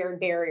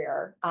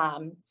barrier.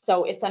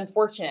 So it's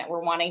unfortunate.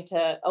 We're wanting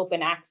to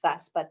open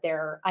access, but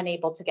they're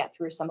unable to get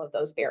through some of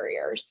those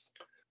barriers.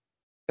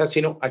 Yes,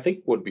 I think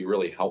what would be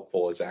really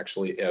helpful is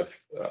actually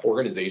if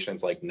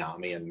organizations like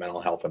NAMI and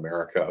Mental Health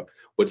America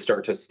would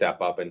start to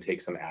step up and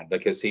take some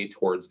advocacy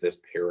towards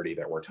this parity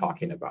that we're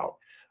talking about.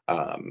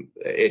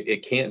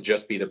 It can't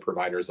just be the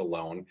providers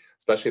alone,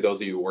 especially those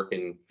of you who work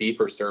in fee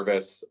for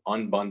service,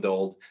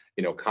 unbundled,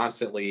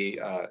 constantly,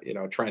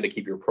 trying to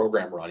keep your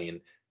program running.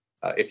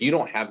 If you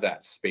don't have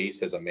that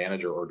space as a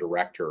manager or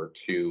director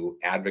to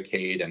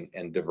advocate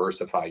and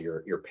diversify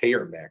your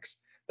payer mix,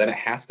 then it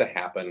has to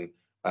happen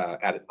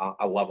at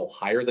a level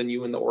higher than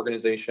you in the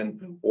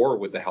organization or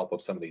with the help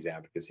of some of these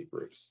advocacy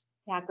groups.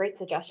 Yeah, great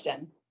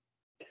suggestion.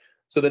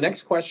 So the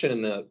next question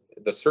in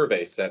the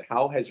survey said,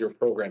 how has your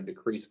program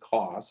decreased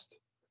cost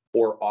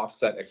or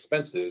offset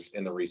expenses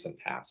in the recent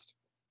past?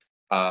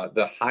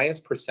 The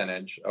highest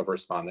percentage of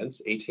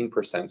respondents,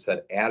 18%,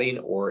 said adding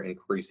or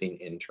increasing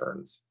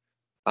interns.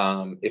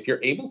 If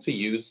you're able to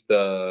use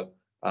the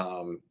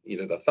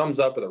either the thumbs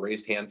up or the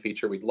raised hand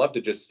feature, we'd love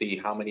to just see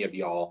how many of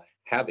y'all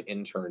have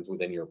interns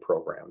within your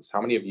programs.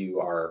 How many of you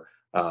are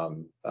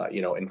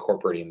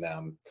incorporating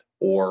them?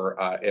 Or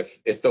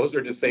if those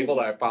are disabled,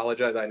 I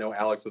apologize. I know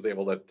Alex was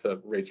able to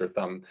raise her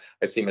thumb.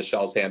 I see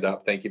Michelle's hand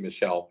up. Thank you,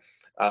 Michelle.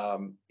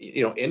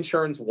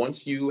 Interns,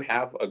 once you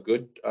have a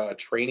good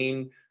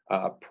training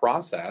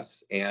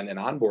process and an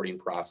onboarding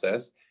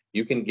process,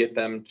 you can get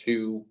them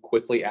to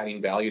quickly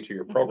adding value to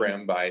your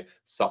program by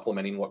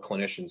supplementing what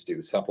clinicians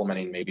do,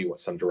 supplementing maybe what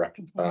some direct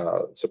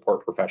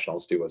support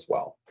professionals do as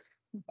well.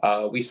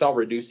 We saw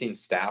reducing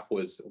staff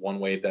was one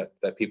way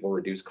that people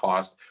reduce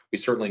cost. We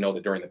certainly know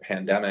that during the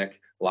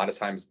pandemic, a lot of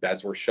times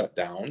beds were shut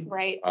down.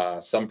 Right.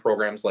 Some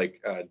programs like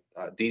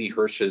Dee Dee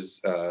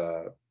Hirsch's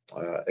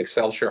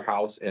Excelsior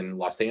House in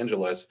Los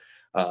Angeles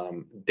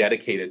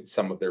dedicated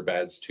some of their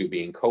beds to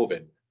being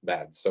COVID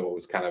beds. So it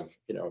was kind of,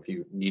 if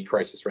you need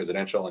crisis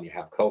residential and you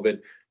have COVID,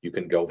 you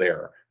can go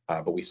there.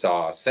 But we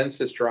saw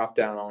census drop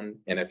down.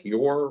 And if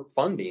your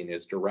funding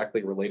is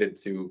directly related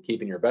to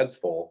keeping your beds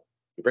full,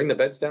 you bring the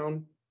beds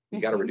down,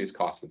 you got to reduce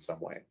costs in some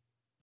way.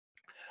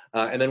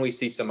 And then we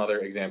see some other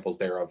examples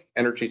there of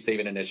energy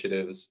saving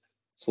initiatives,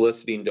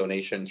 soliciting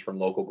donations from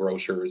local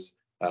grocers,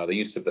 the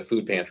use of the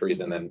food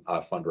pantries, and then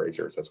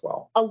fundraisers as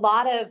well. A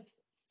lot of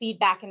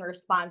feedback and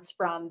response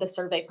from the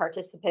survey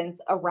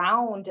participants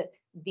around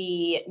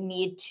the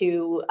need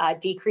to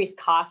decrease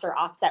costs or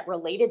offset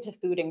related to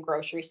food and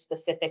groceries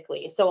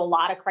specifically. So a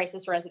lot of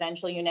crisis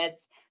residential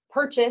units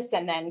purchase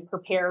and then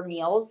prepare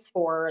meals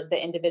for the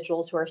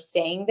individuals who are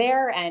staying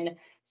there. And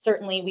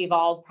certainly we've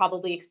all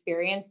probably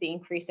experienced the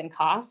increase in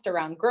cost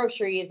around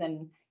groceries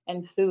and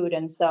food.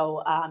 And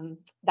so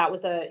that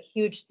was a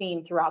huge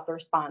theme throughout the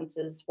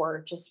responses, were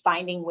just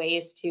finding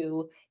ways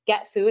to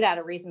get food at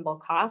a reasonable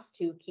cost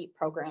to keep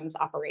programs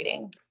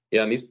operating.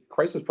 Yeah, and these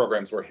crisis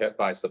programs were hit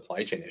by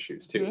supply chain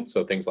issues too.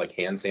 So things like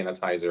hand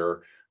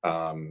sanitizer,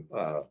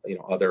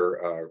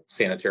 other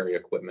sanitary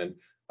equipment,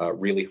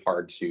 really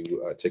hard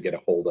to get a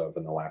hold of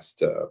in the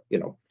last,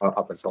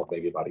 up until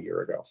maybe about a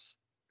year ago.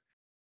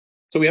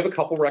 So we have a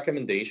couple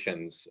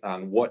recommendations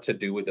on what to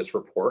do with this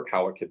report,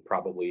 how it could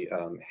probably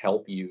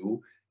help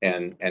you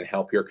and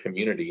help your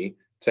community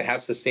to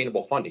have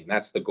sustainable funding.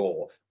 That's the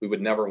goal. We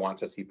would never want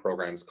to see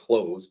programs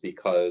close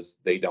because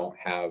they don't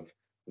have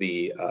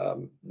the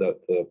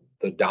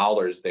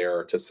dollars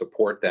there to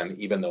support them,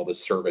 even though the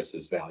service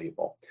is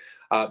valuable.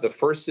 The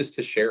first is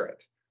to share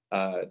it.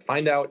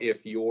 Find out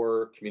if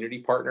your community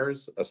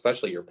partners,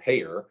 especially your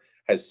payer,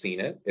 has seen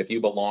it. If you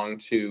belong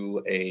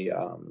to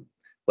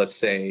let's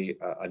say,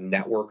 a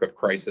network of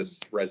crisis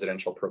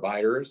residential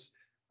providers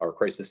or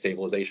crisis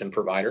stabilization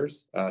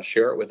providers,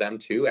 share it with them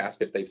too.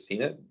 Ask if they've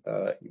seen it.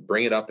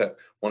 Bring it up at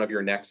one of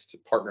your next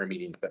partner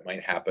meetings that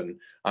might happen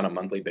on a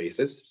monthly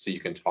basis, so you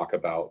can talk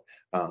about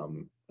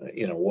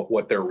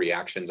what their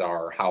reactions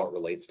are, how it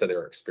relates to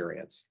their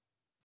experience.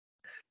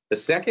 The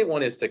second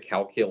one is to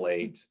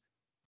calculate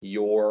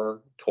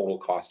your total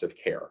cost of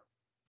care.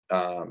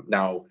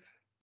 Now,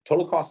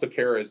 total cost of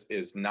care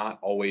is not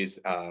always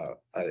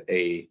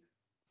a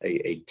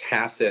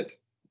tacit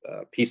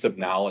piece of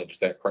knowledge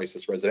that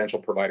crisis residential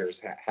providers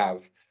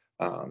have,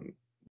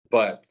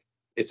 but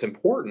it's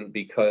important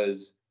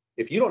because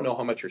if you don't know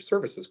how much your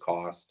services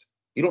cost,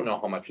 you don't know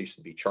how much you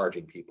should be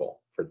charging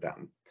people for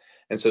them.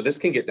 And so this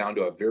can get down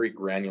to a very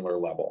granular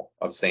level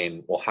of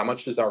saying, well, how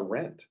much is our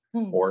rent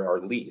or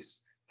our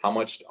lease? How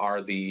much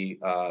are the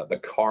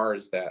car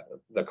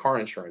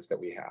insurance that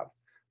we have?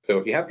 So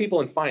if you have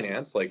people in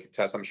finance, like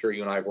Tess, I'm sure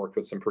you and I have worked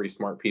with some pretty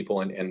smart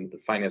people in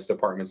finance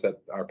departments at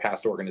our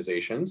past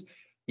organizations,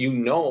 you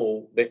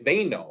know that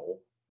they know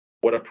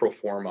what a pro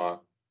forma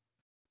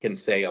can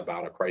say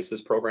about a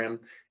crisis program,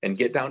 and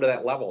get down to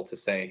that level to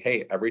say,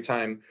 hey, every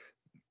time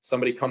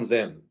somebody comes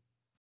in,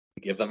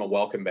 we give them a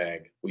welcome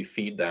bag, we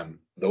feed them,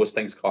 those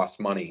things cost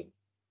money.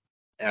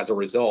 As a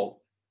result,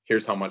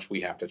 here's how much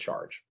we have to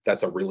charge.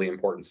 That's a really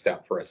important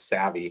step for a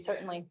savvy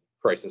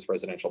crisis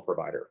residential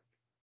provider.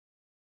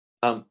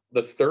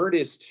 The third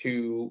is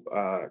to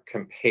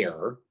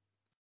compare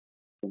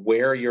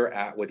where you're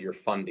at with your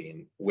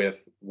funding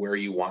with where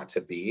you want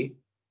to be.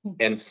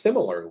 And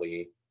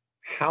similarly,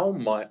 how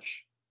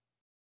much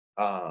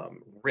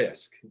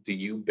risk do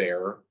you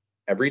bear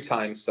every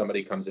time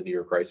somebody comes into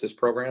your crisis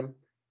program?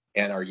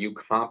 And are you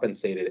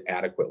compensated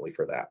adequately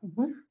for that?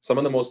 Some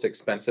of the most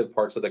expensive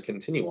parts of the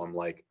continuum,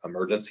 like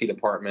emergency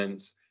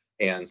departments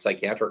and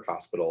psychiatric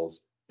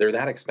hospitals, they're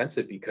that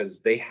expensive because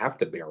they have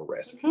to bear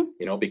risk,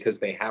 because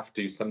they have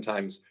to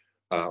sometimes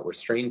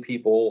restrain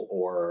people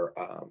or,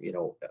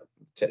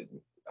 to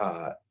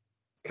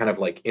kind of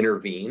like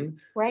intervene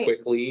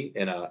quickly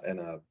in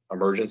a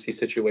emergency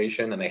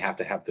situation, and they have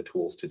to have the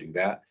tools to do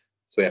that.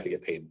 So they have to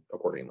get paid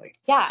accordingly.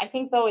 Yeah, I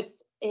think though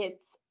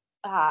it's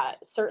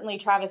certainly,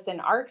 Travis,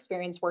 in our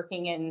experience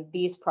working in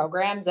these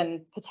programs,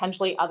 and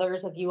potentially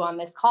others of you on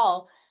this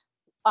call,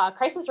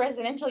 crisis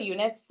residential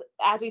units,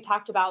 as we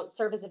talked about,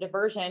 serve as a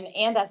diversion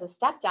and as a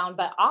step down.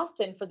 But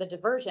often for the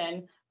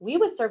diversion, we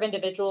would serve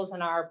individuals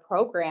in our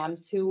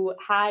programs who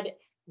had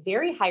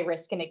very high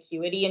risk and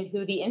acuity, and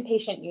who the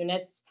inpatient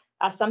units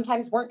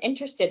sometimes weren't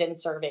interested in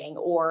serving,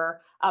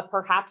 or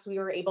perhaps we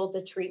were able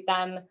to treat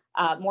them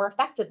more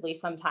effectively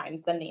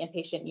sometimes than the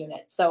inpatient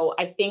unit. So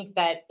I think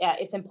that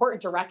it's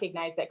important to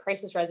recognize that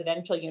crisis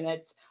residential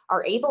units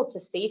are able to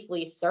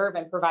safely serve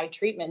and provide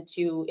treatment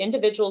to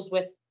individuals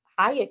with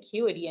high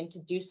acuity, and to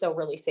do so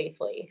really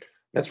safely.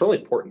 That's really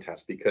important,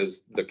 Tess,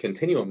 because the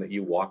continuum that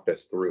you walked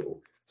us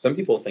through, some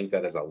people think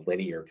that as a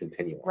linear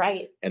continuum,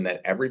 and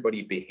that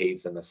everybody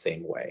behaves in the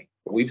same way.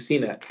 We've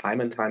seen that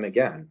time and time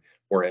again,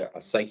 where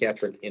a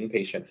psychiatric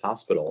inpatient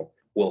hospital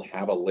will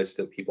have a list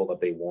of people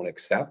that they won't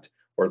accept,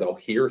 or they'll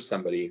hear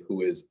somebody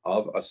who is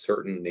of a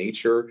certain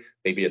nature,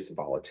 maybe it's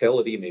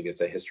volatility, maybe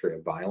it's a history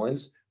of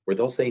violence, where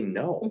they'll say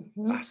no.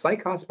 A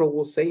psych hospital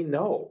will say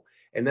no.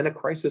 And then a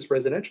crisis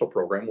residential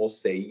program will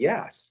say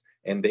yes,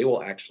 and they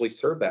will actually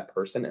serve that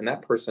person. And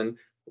that person,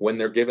 when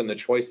they're given the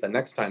choice the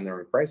next time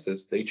they're in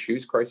crisis, they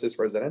choose crisis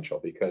residential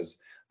because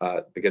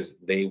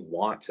they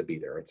want to be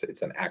there.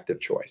 It's an active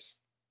choice.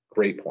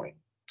 Great point.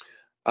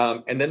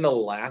 And then the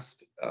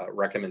last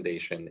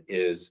recommendation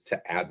is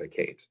to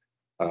advocate.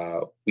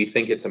 We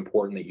think it's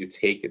important that you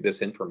take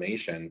this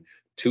information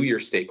to your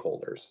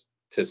stakeholders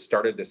to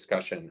start a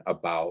discussion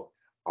about,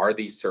 are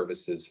these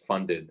services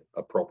funded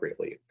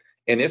appropriately?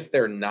 And if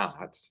they're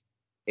not,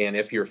 and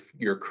if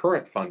your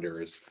current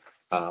funders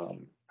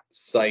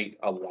cite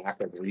a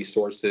lack of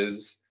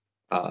resources,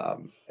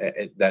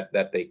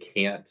 that they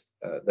can't,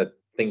 that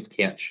things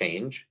can't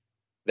change,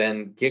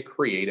 then get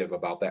creative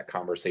about that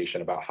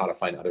conversation about how to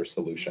find other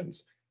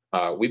solutions.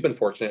 We've been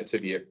fortunate to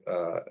be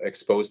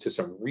exposed to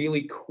some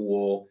really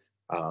cool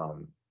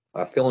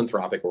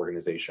philanthropic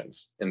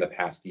organizations in the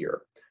past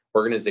year.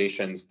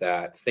 Organizations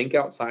that think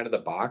outside of the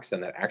box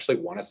and that actually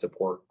want to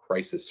support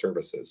crisis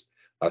services.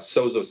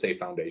 Sozo Say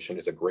Foundation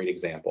is a great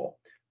example.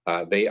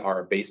 They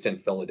are based in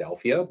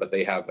Philadelphia, but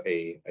they have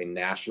a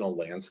national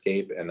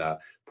landscape and a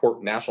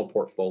national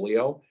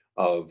portfolio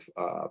of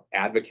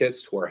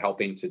advocates who are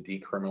helping to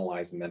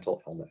decriminalize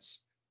mental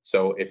illness.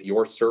 So if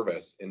your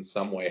service in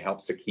some way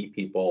helps to keep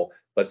people,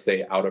 let's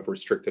say, out of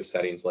restrictive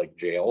settings like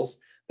jails,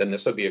 then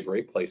this would be a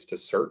great place to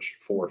search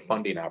for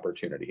funding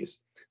opportunities.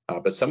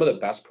 But some of the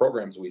best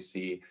programs we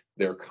see,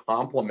 they're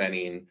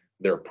complementing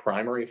their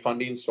primary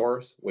funding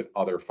source with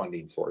other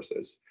funding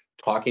sources,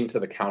 talking to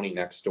the county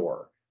next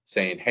door,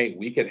 saying, hey,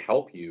 we could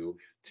help you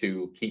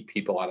to keep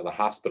people out of the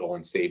hospital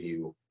and save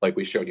you, like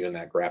we showed you in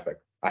that graphic,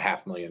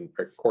 $500,000,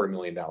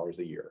 $250,000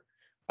 a year.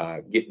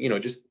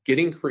 Just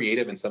getting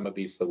creative in some of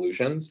these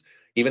solutions,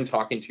 even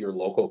talking to your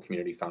local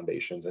community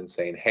foundations and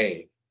saying,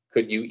 hey,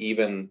 could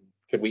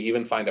we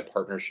even find a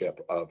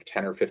partnership of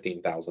 $10,000 or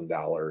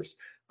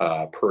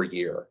 $15,000 per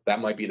year? That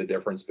might be the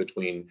difference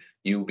between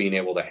you being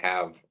able to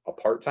have a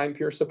part-time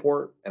peer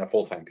support and a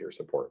full-time peer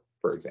support,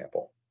 for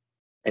example.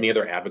 Any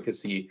other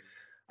advocacy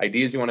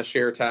ideas you want to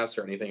share, Tess,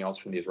 or anything else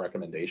from these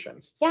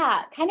recommendations?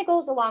 Yeah, kind of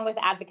goes along with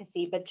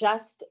advocacy, but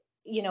just,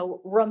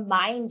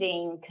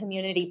 reminding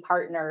community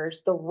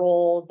partners the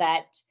role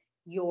that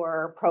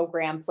your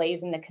program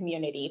plays in the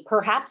community.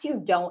 Perhaps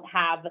you don't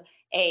have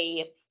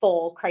a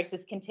full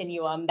crisis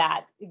continuum,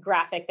 that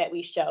graphic that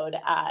we showed.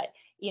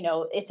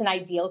 It's an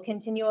ideal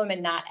continuum,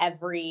 and not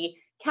every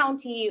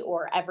county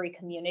or every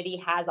community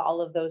has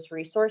all of those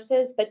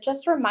resources, but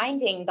just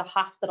reminding the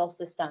hospital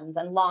systems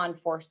and law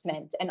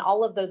enforcement and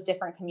all of those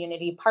different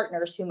community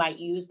partners who might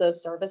use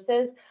those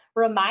services,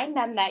 remind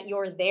them that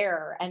you're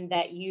there and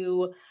that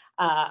you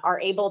are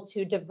able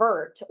to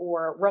divert,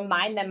 or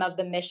remind them of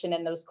the mission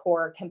and those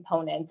core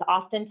components.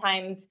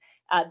 Oftentimes,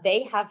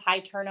 they have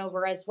high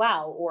turnover as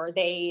well, or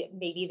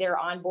maybe they're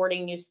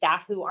onboarding new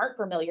staff who aren't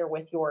familiar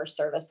with your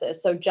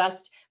services. So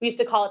we used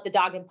to call it the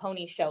dog and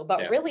pony show,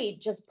 but really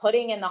just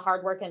putting in the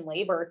hard work and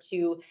labor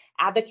to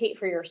advocate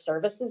for your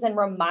services and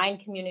remind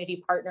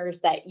community partners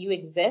that you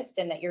exist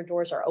and that your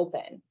doors are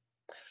open.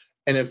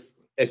 And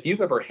if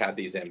you've ever had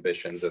these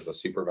ambitions as a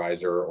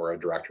supervisor or a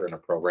director in a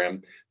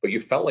program, but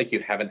you felt like you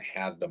haven't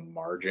had the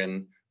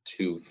margin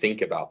to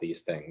think about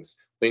these things,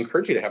 we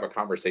encourage you to have a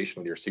conversation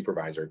with your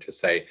supervisor to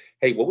say,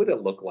 hey, what would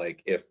it look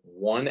like if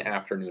one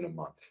afternoon a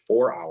month,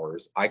 4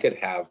 hours, I could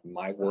have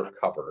my work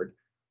covered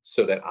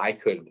so that I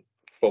could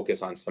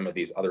focus on some of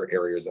these other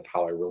areas of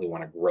how I really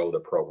want to grow the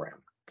program?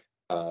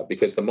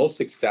 Because the most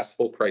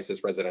successful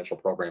crisis residential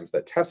programs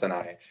that Tess and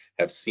I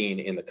have seen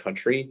in the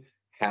country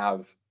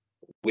have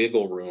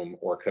wiggle room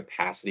or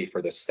capacity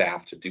for the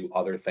staff to do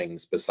other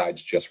things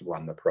besides just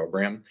run the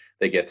program.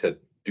 They get to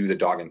do the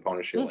dog and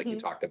pony show, like you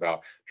talked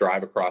about,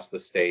 drive across the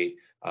state,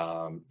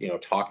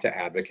 talk to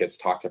advocates,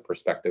 talk to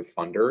prospective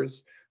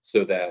funders,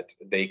 so that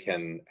they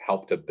can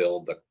help to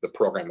build the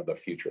program of the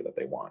future that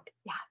they want.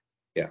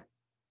 Yeah.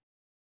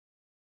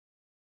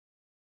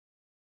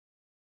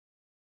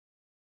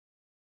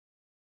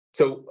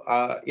 So,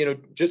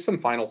 just some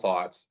final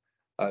thoughts.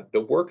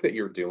 The work that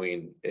you're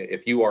doing,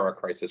 if you are a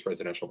crisis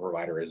residential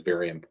provider, is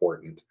very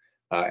important.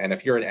 And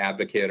if you're an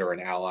advocate or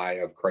an ally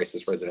of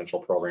crisis residential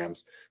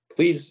programs,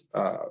 please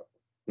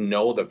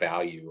know the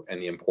value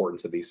and the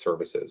importance of these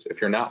services.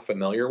 If you're not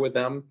familiar with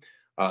them,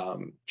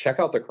 check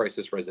out the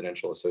Crisis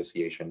Residential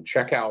Association.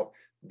 Check out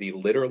the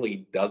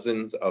literally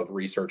dozens of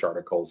research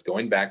articles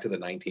going back to the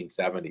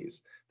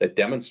 1970s that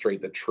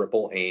demonstrate the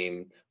triple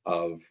aim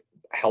of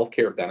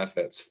healthcare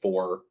benefits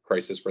for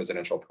crisis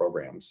residential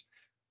programs: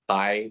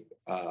 high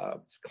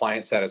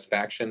client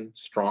satisfaction,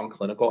 strong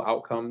clinical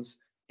outcomes,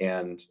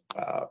 and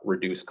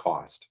reduced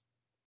cost.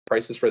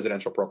 Crisis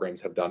residential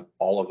programs have done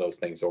all of those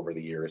things over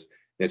the years.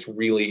 And it's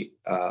really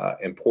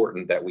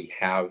important that we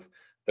have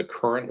the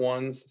current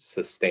ones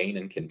sustain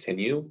and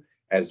continue,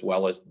 as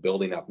well as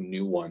building up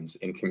new ones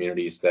in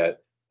communities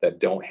that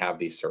don't have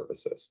these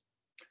services.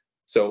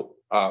 So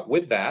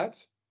with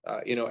that,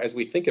 as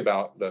we think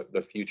about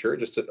the future,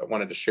 I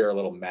wanted to share a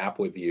little map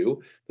with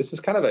you. This is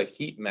kind of a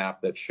heat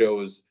map that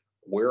shows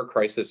where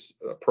crisis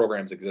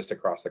programs exist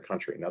across the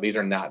country. Now, these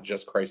are not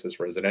just crisis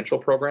residential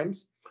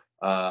programs.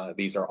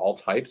 These are all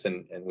types,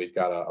 and we've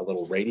got a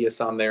little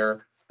radius on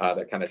there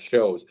that kind of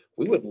shows.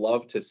 We would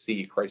love to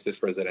see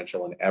crisis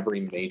residential in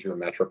every major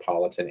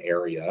metropolitan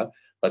area,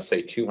 let's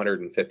say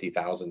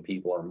 250,000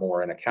 people or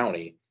more in a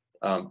county,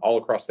 all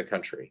across the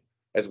country,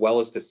 as well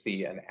as to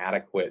see an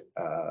adequate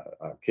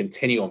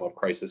continuum of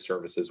crisis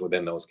services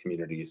within those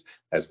communities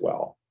as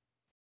well.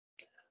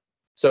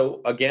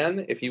 So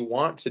again, if you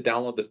want to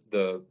download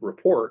the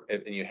report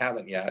and you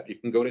haven't yet, you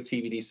can go to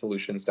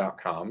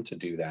tbdsolutions.com to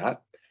do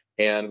that.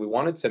 And we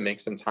wanted to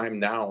make some time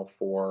now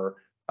for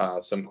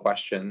some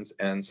questions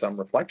and some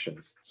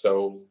reflections.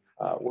 So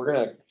we're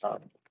going to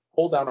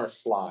pull down our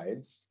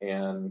slides,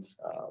 and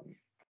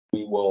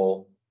we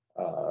will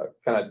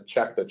kind of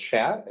check the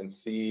chat and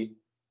see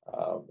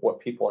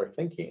what people are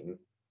thinking,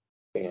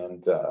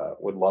 and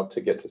would love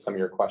to get to some of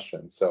your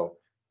questions. So,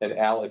 and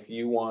Alex, if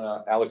you want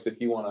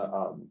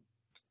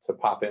to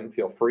pop in,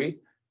 feel free.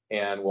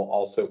 And we'll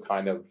also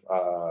kind of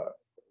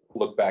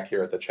look back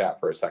here at the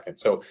chat for a second.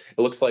 So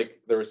it looks like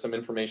there was some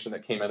information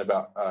that came in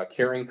about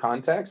caring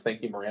contacts.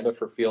 Thank you, Miranda,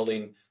 for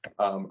fielding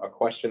a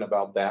question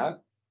about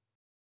that.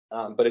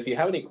 But if you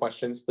have any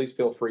questions, please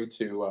feel free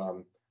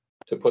to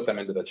put them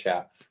into the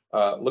chat.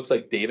 Looks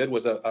like David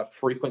was a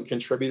frequent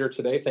contributor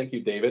today. Thank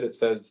you, David. It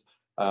says,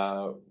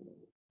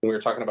 we were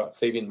talking about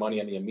saving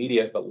money in the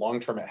immediate, but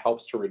long-term, it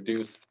helps to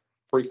reduce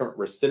frequent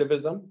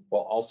recidivism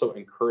while also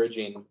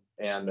encouraging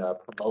and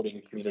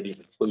promoting community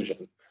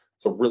inclusion.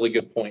 It's a really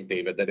good point,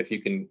 David, that if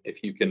you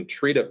can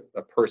treat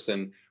a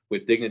person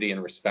with dignity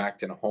and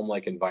respect in a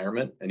home-like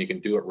environment, and you can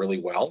do it really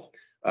well,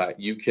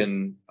 you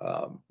can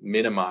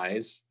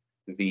minimize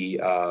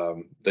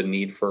the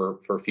need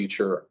for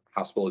future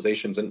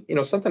hospitalizations.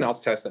 And something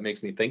else, Tess, that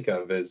makes me think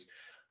of is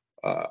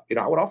I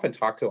would often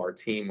talk to our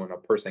team when a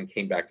person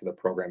came back to the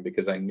program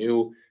because I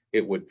knew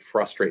it would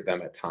frustrate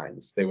them at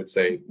times. They would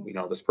say,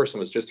 this person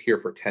was just here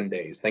for 10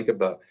 days. Think of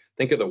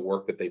the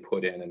work that they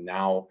put in, and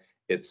now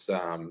it's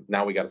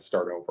now we got to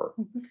start over.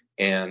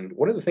 And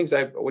one of the things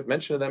I would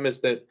mention to them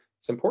is that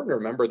it's important to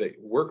remember that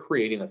we're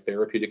creating a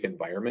therapeutic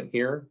environment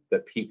here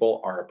that people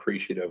are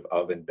appreciative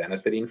of and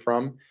benefiting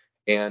from.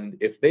 And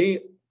if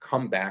they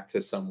come back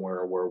to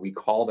somewhere where we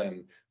call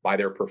them by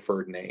their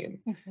preferred name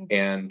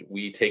and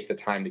we take the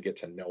time to get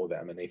to know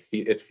them and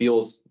it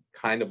feels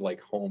kind of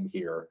like home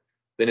here,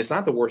 then it's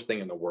not the worst thing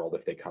in the world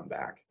if they come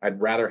back.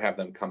 I'd rather have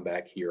them come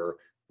back here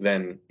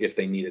than if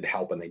they needed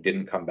help and they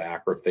didn't come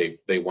back, or if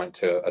they went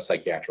to a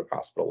psychiatric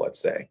hospital, let's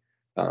say.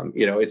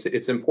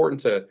 It's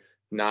important to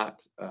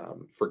not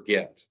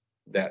forget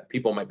that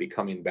people might be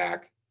coming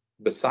back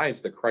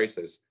besides the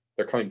crisis.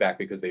 They're coming back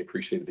because they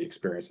appreciated the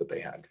experience that they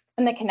had.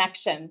 And the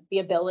connection, the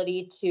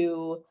ability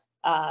to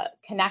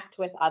connect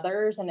with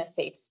others in a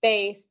safe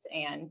space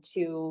and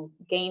to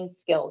gain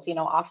skills.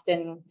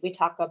 Often we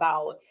talk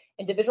about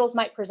individuals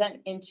might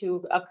present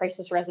into a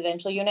crisis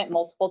residential unit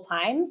multiple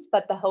times,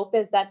 but the hope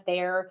is that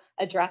they're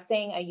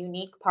addressing a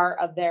unique part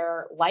of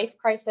their life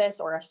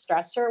crisis or a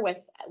stressor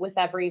with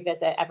every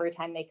visit, every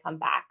time they come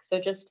back. So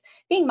just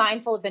being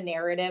mindful of the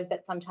narrative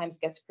that sometimes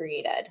gets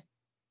created.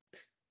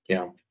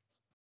 Yeah.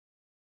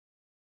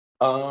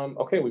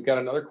 Okay, we've got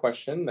another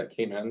question that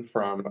came in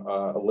from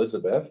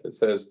Elizabeth. It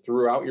says,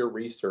 throughout your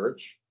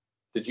research,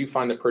 did you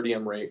find the per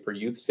diem rate for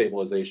youth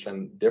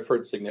stabilization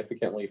differed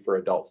significantly for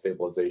adult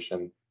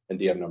stabilization? And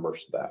do you have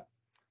numbers for that?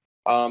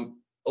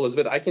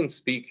 Elizabeth, I can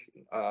speak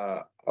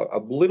a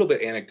little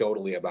bit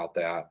anecdotally about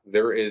that.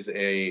 There is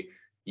a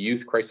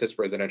youth crisis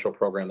residential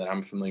program that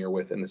I'm familiar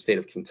with in the state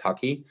of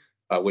Kentucky,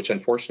 which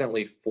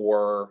unfortunately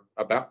for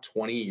about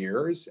 20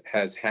 years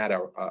has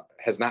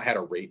not had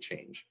a rate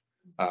change.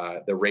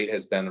 The rate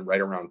has been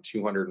right around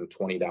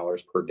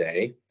 $220 per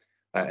day,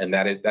 and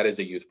that is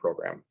a youth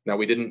program. Now,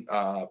 we didn't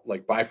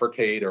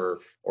bifurcate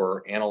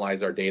or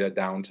analyze our data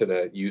down to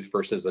the youth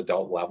versus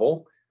adult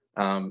level,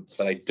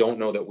 but I don't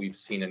know that we've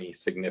seen any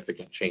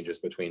significant changes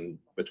between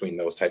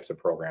those types of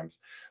programs.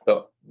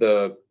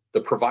 The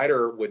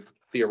provider would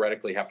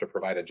theoretically have to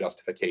provide a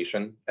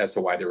justification as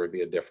to why there would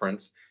be a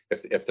difference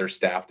if they're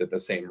staffed at the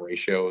same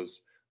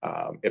ratios.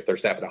 If they're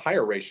staffed at a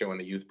higher ratio in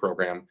the youth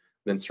program,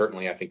 then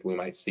certainly I think we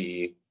might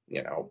see,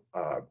 between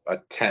a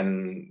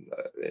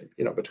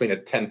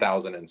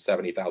 $10,000 and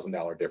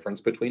 $70,000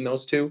 difference between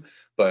those two.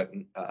 But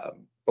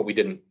we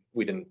didn't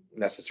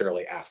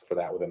necessarily ask for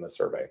that within the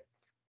survey.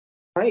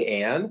 Hi,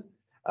 Anne.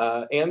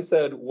 Anne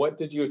said, what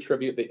did you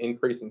attribute the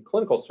increase in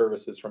clinical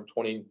services from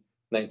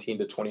 2019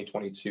 to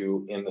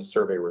 2022 in the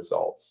survey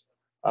results?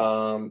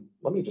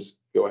 Let me just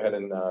go ahead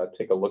and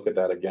take a look at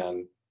that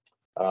again.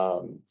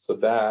 So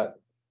that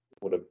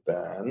would have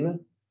been,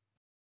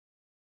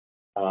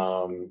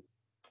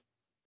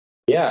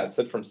 it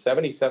said from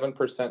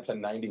 77% to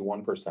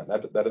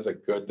 91%. That is a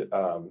good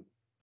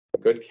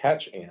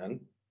catch, Anne.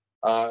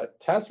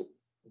 Tess,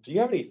 do you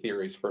have any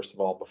theories, first of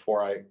all,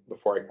 before I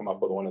come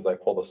up with one as I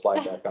pull the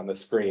slide back on the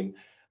screen?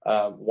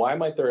 Why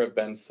might there have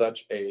been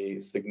such a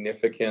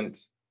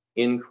significant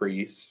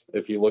increase,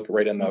 if you look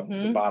right in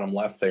the bottom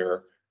left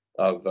there,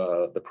 of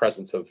the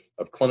presence of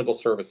clinical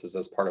services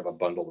as part of a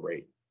bundled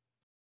rate?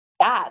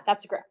 Yeah,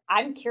 that's great.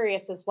 I'm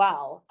curious as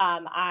well.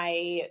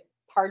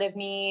 Part of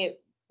me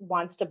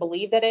wants to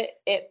believe that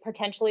it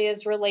potentially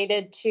is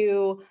related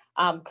to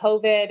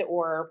COVID,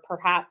 or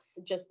perhaps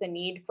just the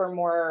need for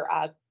more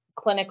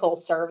clinical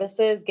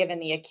services, given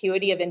the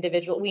acuity of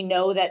individual. We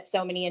know that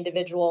so many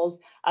individuals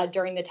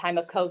during the time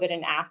of COVID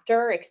and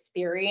after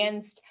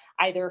experienced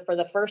either for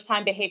the first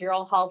time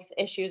behavioral health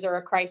issues or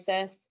a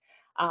crisis.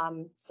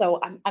 So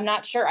I'm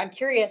not sure. I'm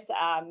curious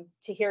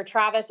to hear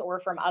Travis or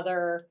from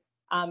other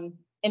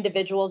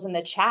individuals in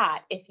the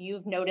chat if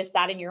you've noticed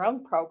that in your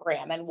own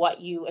program and what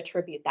you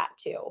attribute that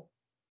to.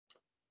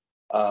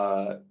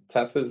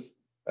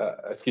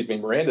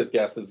 Miranda's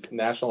guess is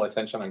national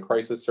attention on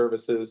crisis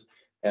services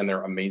and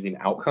their amazing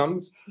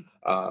outcomes.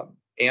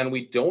 And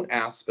we don't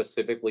ask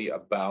specifically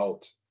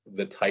about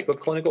the type of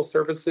clinical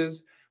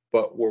services,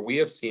 but where we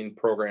have seen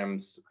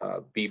programs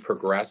be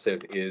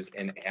progressive is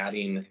in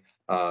adding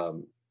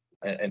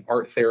an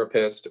art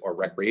therapist or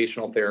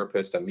recreational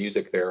therapist, a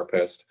music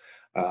therapist,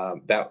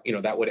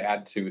 that would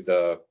add to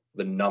the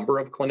number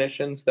of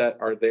clinicians that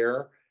are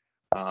there.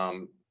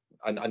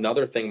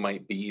 Another thing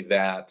might be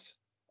that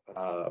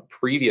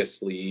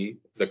previously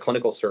the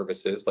clinical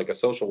services, like a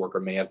social worker,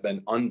 may have been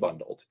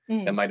unbundled.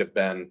 It might have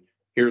been,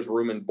 here's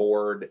room and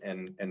board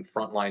and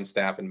frontline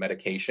staff and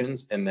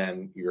medications, and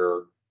then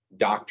your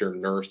doctor,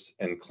 nurse,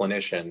 and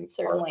clinician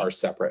are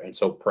separate. And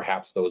so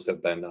perhaps those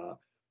have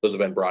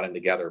been brought in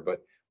together.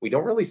 But we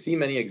don't really see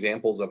many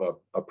examples of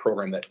a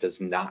program that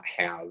does not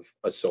have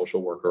a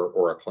social worker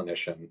or a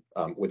clinician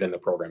within the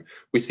program.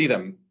 We see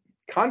them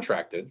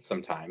contracted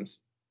sometimes,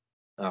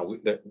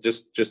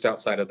 Just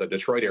outside of the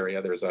Detroit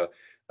area, there's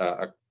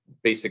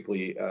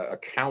basically a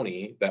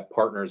county that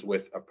partners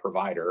with a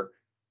provider.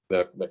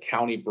 The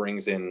county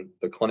brings in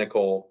the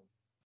clinician,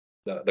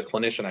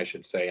 I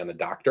should say, and the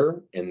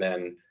doctor, and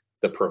then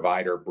the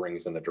provider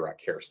brings in the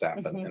direct care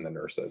staff and the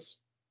nurses.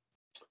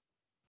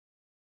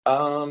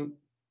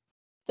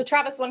 So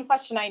Travis, one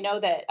question I know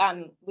that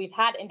we've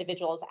had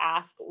individuals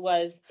ask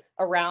was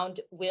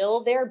around,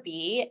 will there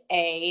be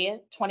a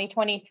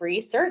 2023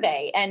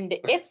 survey? And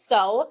if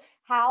so,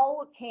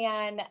 how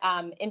can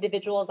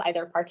individuals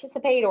either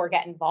participate or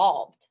get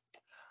involved?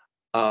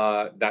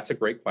 That's a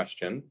great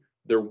question.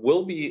 There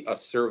will be a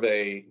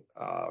survey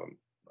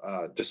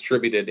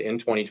distributed in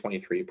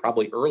 2023,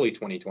 probably early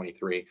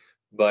 2023,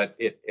 but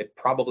it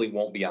probably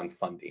won't be on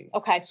funding.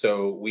 Okay.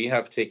 So we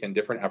have taken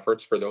different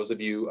efforts. For those of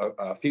you,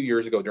 a few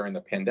years ago during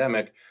the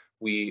pandemic,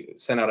 we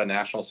sent out a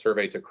national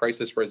survey to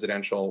crisis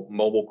residential,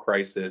 mobile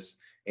crisis,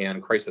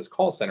 and crisis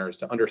call centers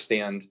to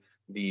understand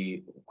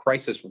the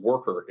crisis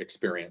worker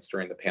experience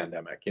during the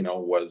pandemic.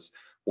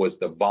 Was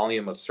the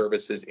volume of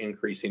services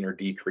increasing or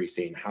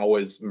decreasing? How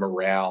was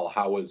morale?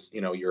 How was,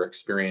 your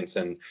experience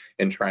in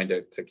trying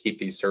to keep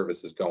these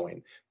services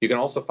going? You can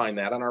also find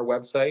that on our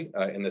website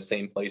in the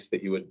same place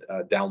that you would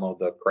download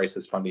the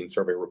crisis funding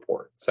survey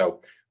report.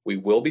 So we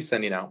will be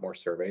sending out more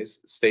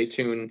surveys. Stay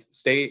tuned,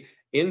 stay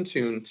in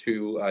tune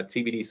to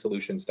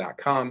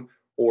tbdsolutions.com,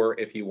 or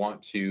if you want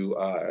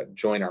to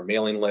join our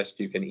mailing list,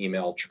 you can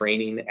email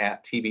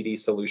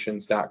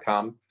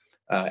training@tbdsolutions.com.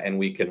 And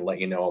we can let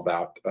you know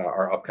about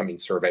our upcoming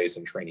surveys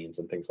and trainings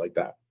and things like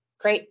that.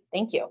 Great,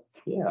 thank you.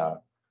 Yeah.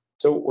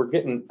 So we're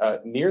getting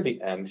near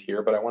the end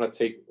here, but I want to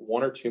take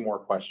one or two more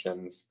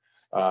questions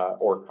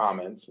or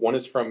comments. One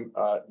is from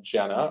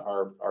Jenna,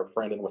 our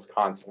friend in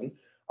Wisconsin.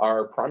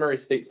 Our primary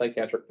state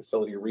psychiatric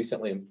facility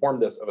recently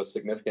informed us of a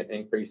significant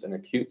increase in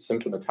acute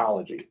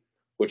symptomatology,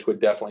 which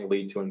would definitely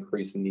lead to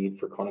increased need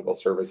for clinical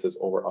services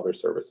over other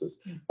services.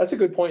 That's a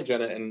good point,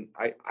 Jenna. And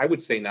I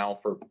would say now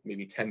for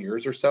maybe 10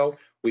 years or so,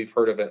 we've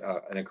heard of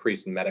an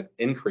increased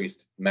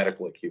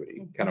medical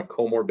acuity, kind of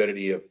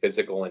comorbidity of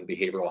physical and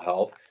behavioral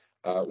health,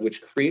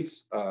 which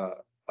creates a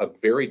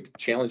very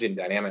challenging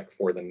dynamic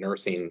for the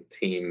nursing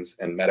teams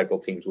and medical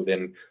teams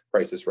within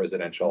crisis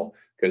residential,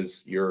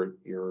 because your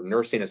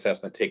nursing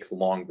assessment takes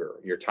longer.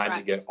 Your time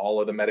to get all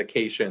of the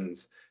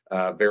medications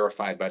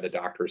verified by the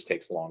doctors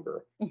takes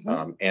longer.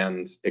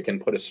 And it can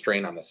put a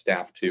strain on the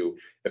staff too,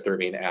 if they're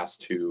being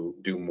asked to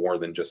do more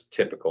than just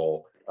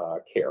typical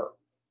care.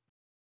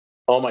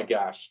 Oh my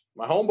gosh,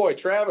 my homeboy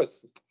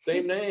Travis,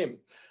 same name.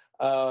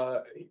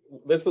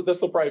 This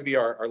will probably be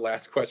our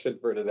last question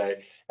for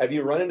today. Have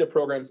you run into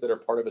programs that are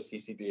part of a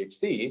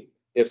CCBHC?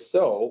 If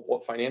so,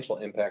 what financial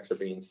impacts are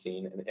being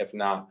seen? And if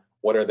not,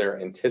 what are their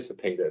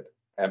anticipated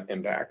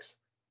impacts?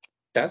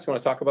 Tess, you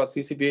want to talk about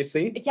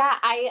CCBHC? Yeah,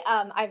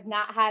 I've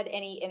not had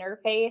any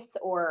interface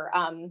or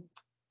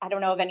I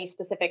don't know of any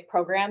specific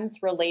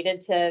programs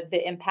related to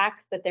the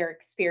impacts that they're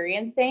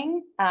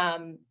experiencing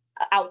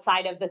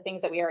outside of the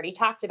things that we already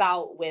talked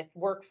about with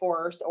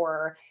workforce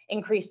or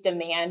increased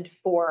demand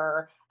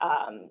for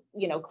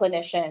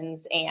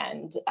clinicians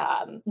and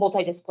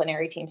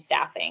multidisciplinary team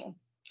staffing.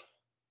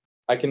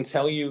 I can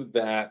tell you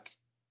that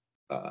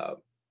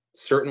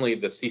certainly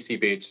the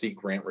CCBHC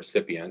grant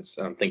recipients,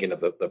 I'm thinking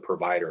of the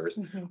providers,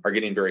 are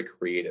getting very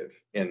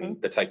creative in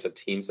the types of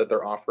teams that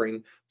they're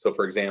offering. So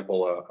for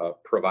example, a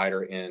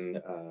provider in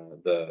on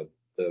the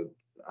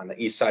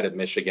east side of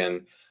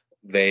Michigan,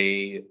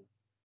 they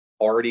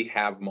already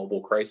have mobile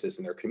crisis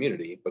in their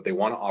community, but they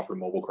want to offer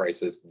mobile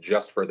crisis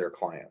just for their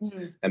clients.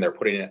 And they're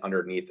putting it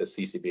underneath the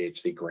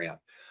CCBHC grant.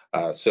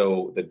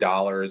 So the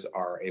dollars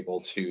are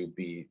able to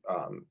be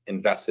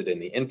invested in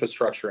the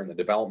infrastructure and the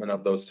development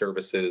of those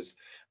services.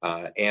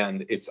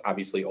 And it's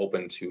obviously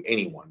open to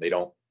anyone. They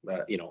don't,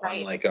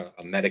 unlike a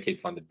Medicaid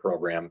funded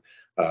program,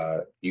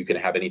 you can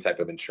have any type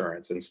of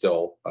insurance and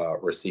still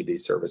receive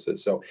these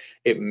services. So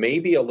it may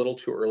be a little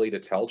too early to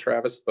tell,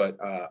 Travis, but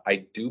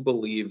I do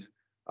believe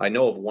I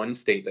know of one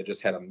state that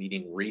just had a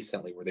meeting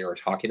recently where they were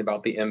talking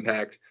about the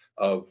impact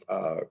of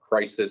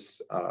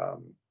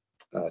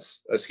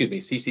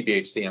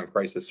CCBHC on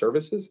crisis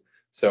services.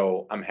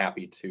 So I'm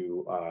happy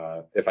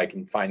to, if I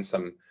can find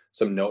some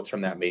notes from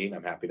that meeting,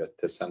 I'm happy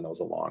to send those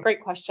along.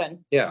 Great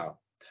question. Yeah.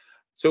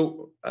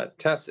 So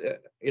Tess,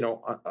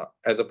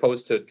 as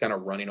opposed to kind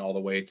of running all the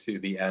way to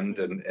the end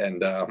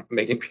and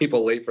making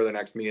people late for the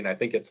next meeting, I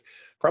think it's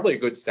probably a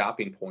good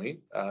stopping point.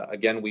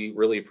 Again, we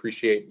really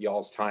appreciate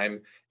y'all's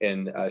time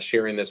in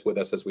sharing this with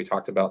us as we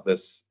talked about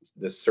this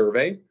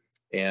survey,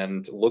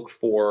 and look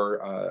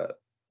for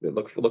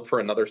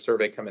another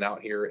survey coming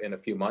out here in a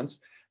few months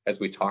as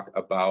we talk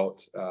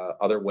about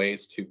other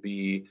ways to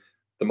be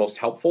the most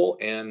helpful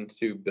and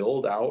to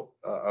build out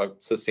a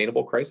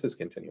sustainable crisis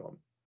continuum.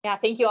 Yeah,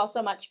 thank you all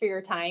so much for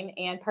your time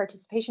and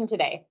participation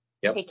today.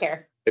 Yep. Take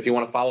care. If you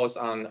want to follow us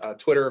on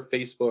Twitter,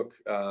 Facebook,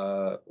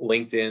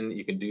 LinkedIn,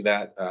 you can do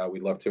that.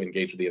 We'd love to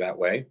engage with you that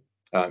way.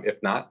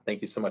 If not,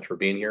 thank you so much for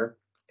being here,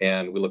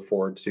 and we look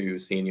forward to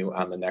seeing you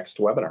on the next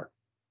webinar.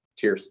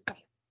 Cheers.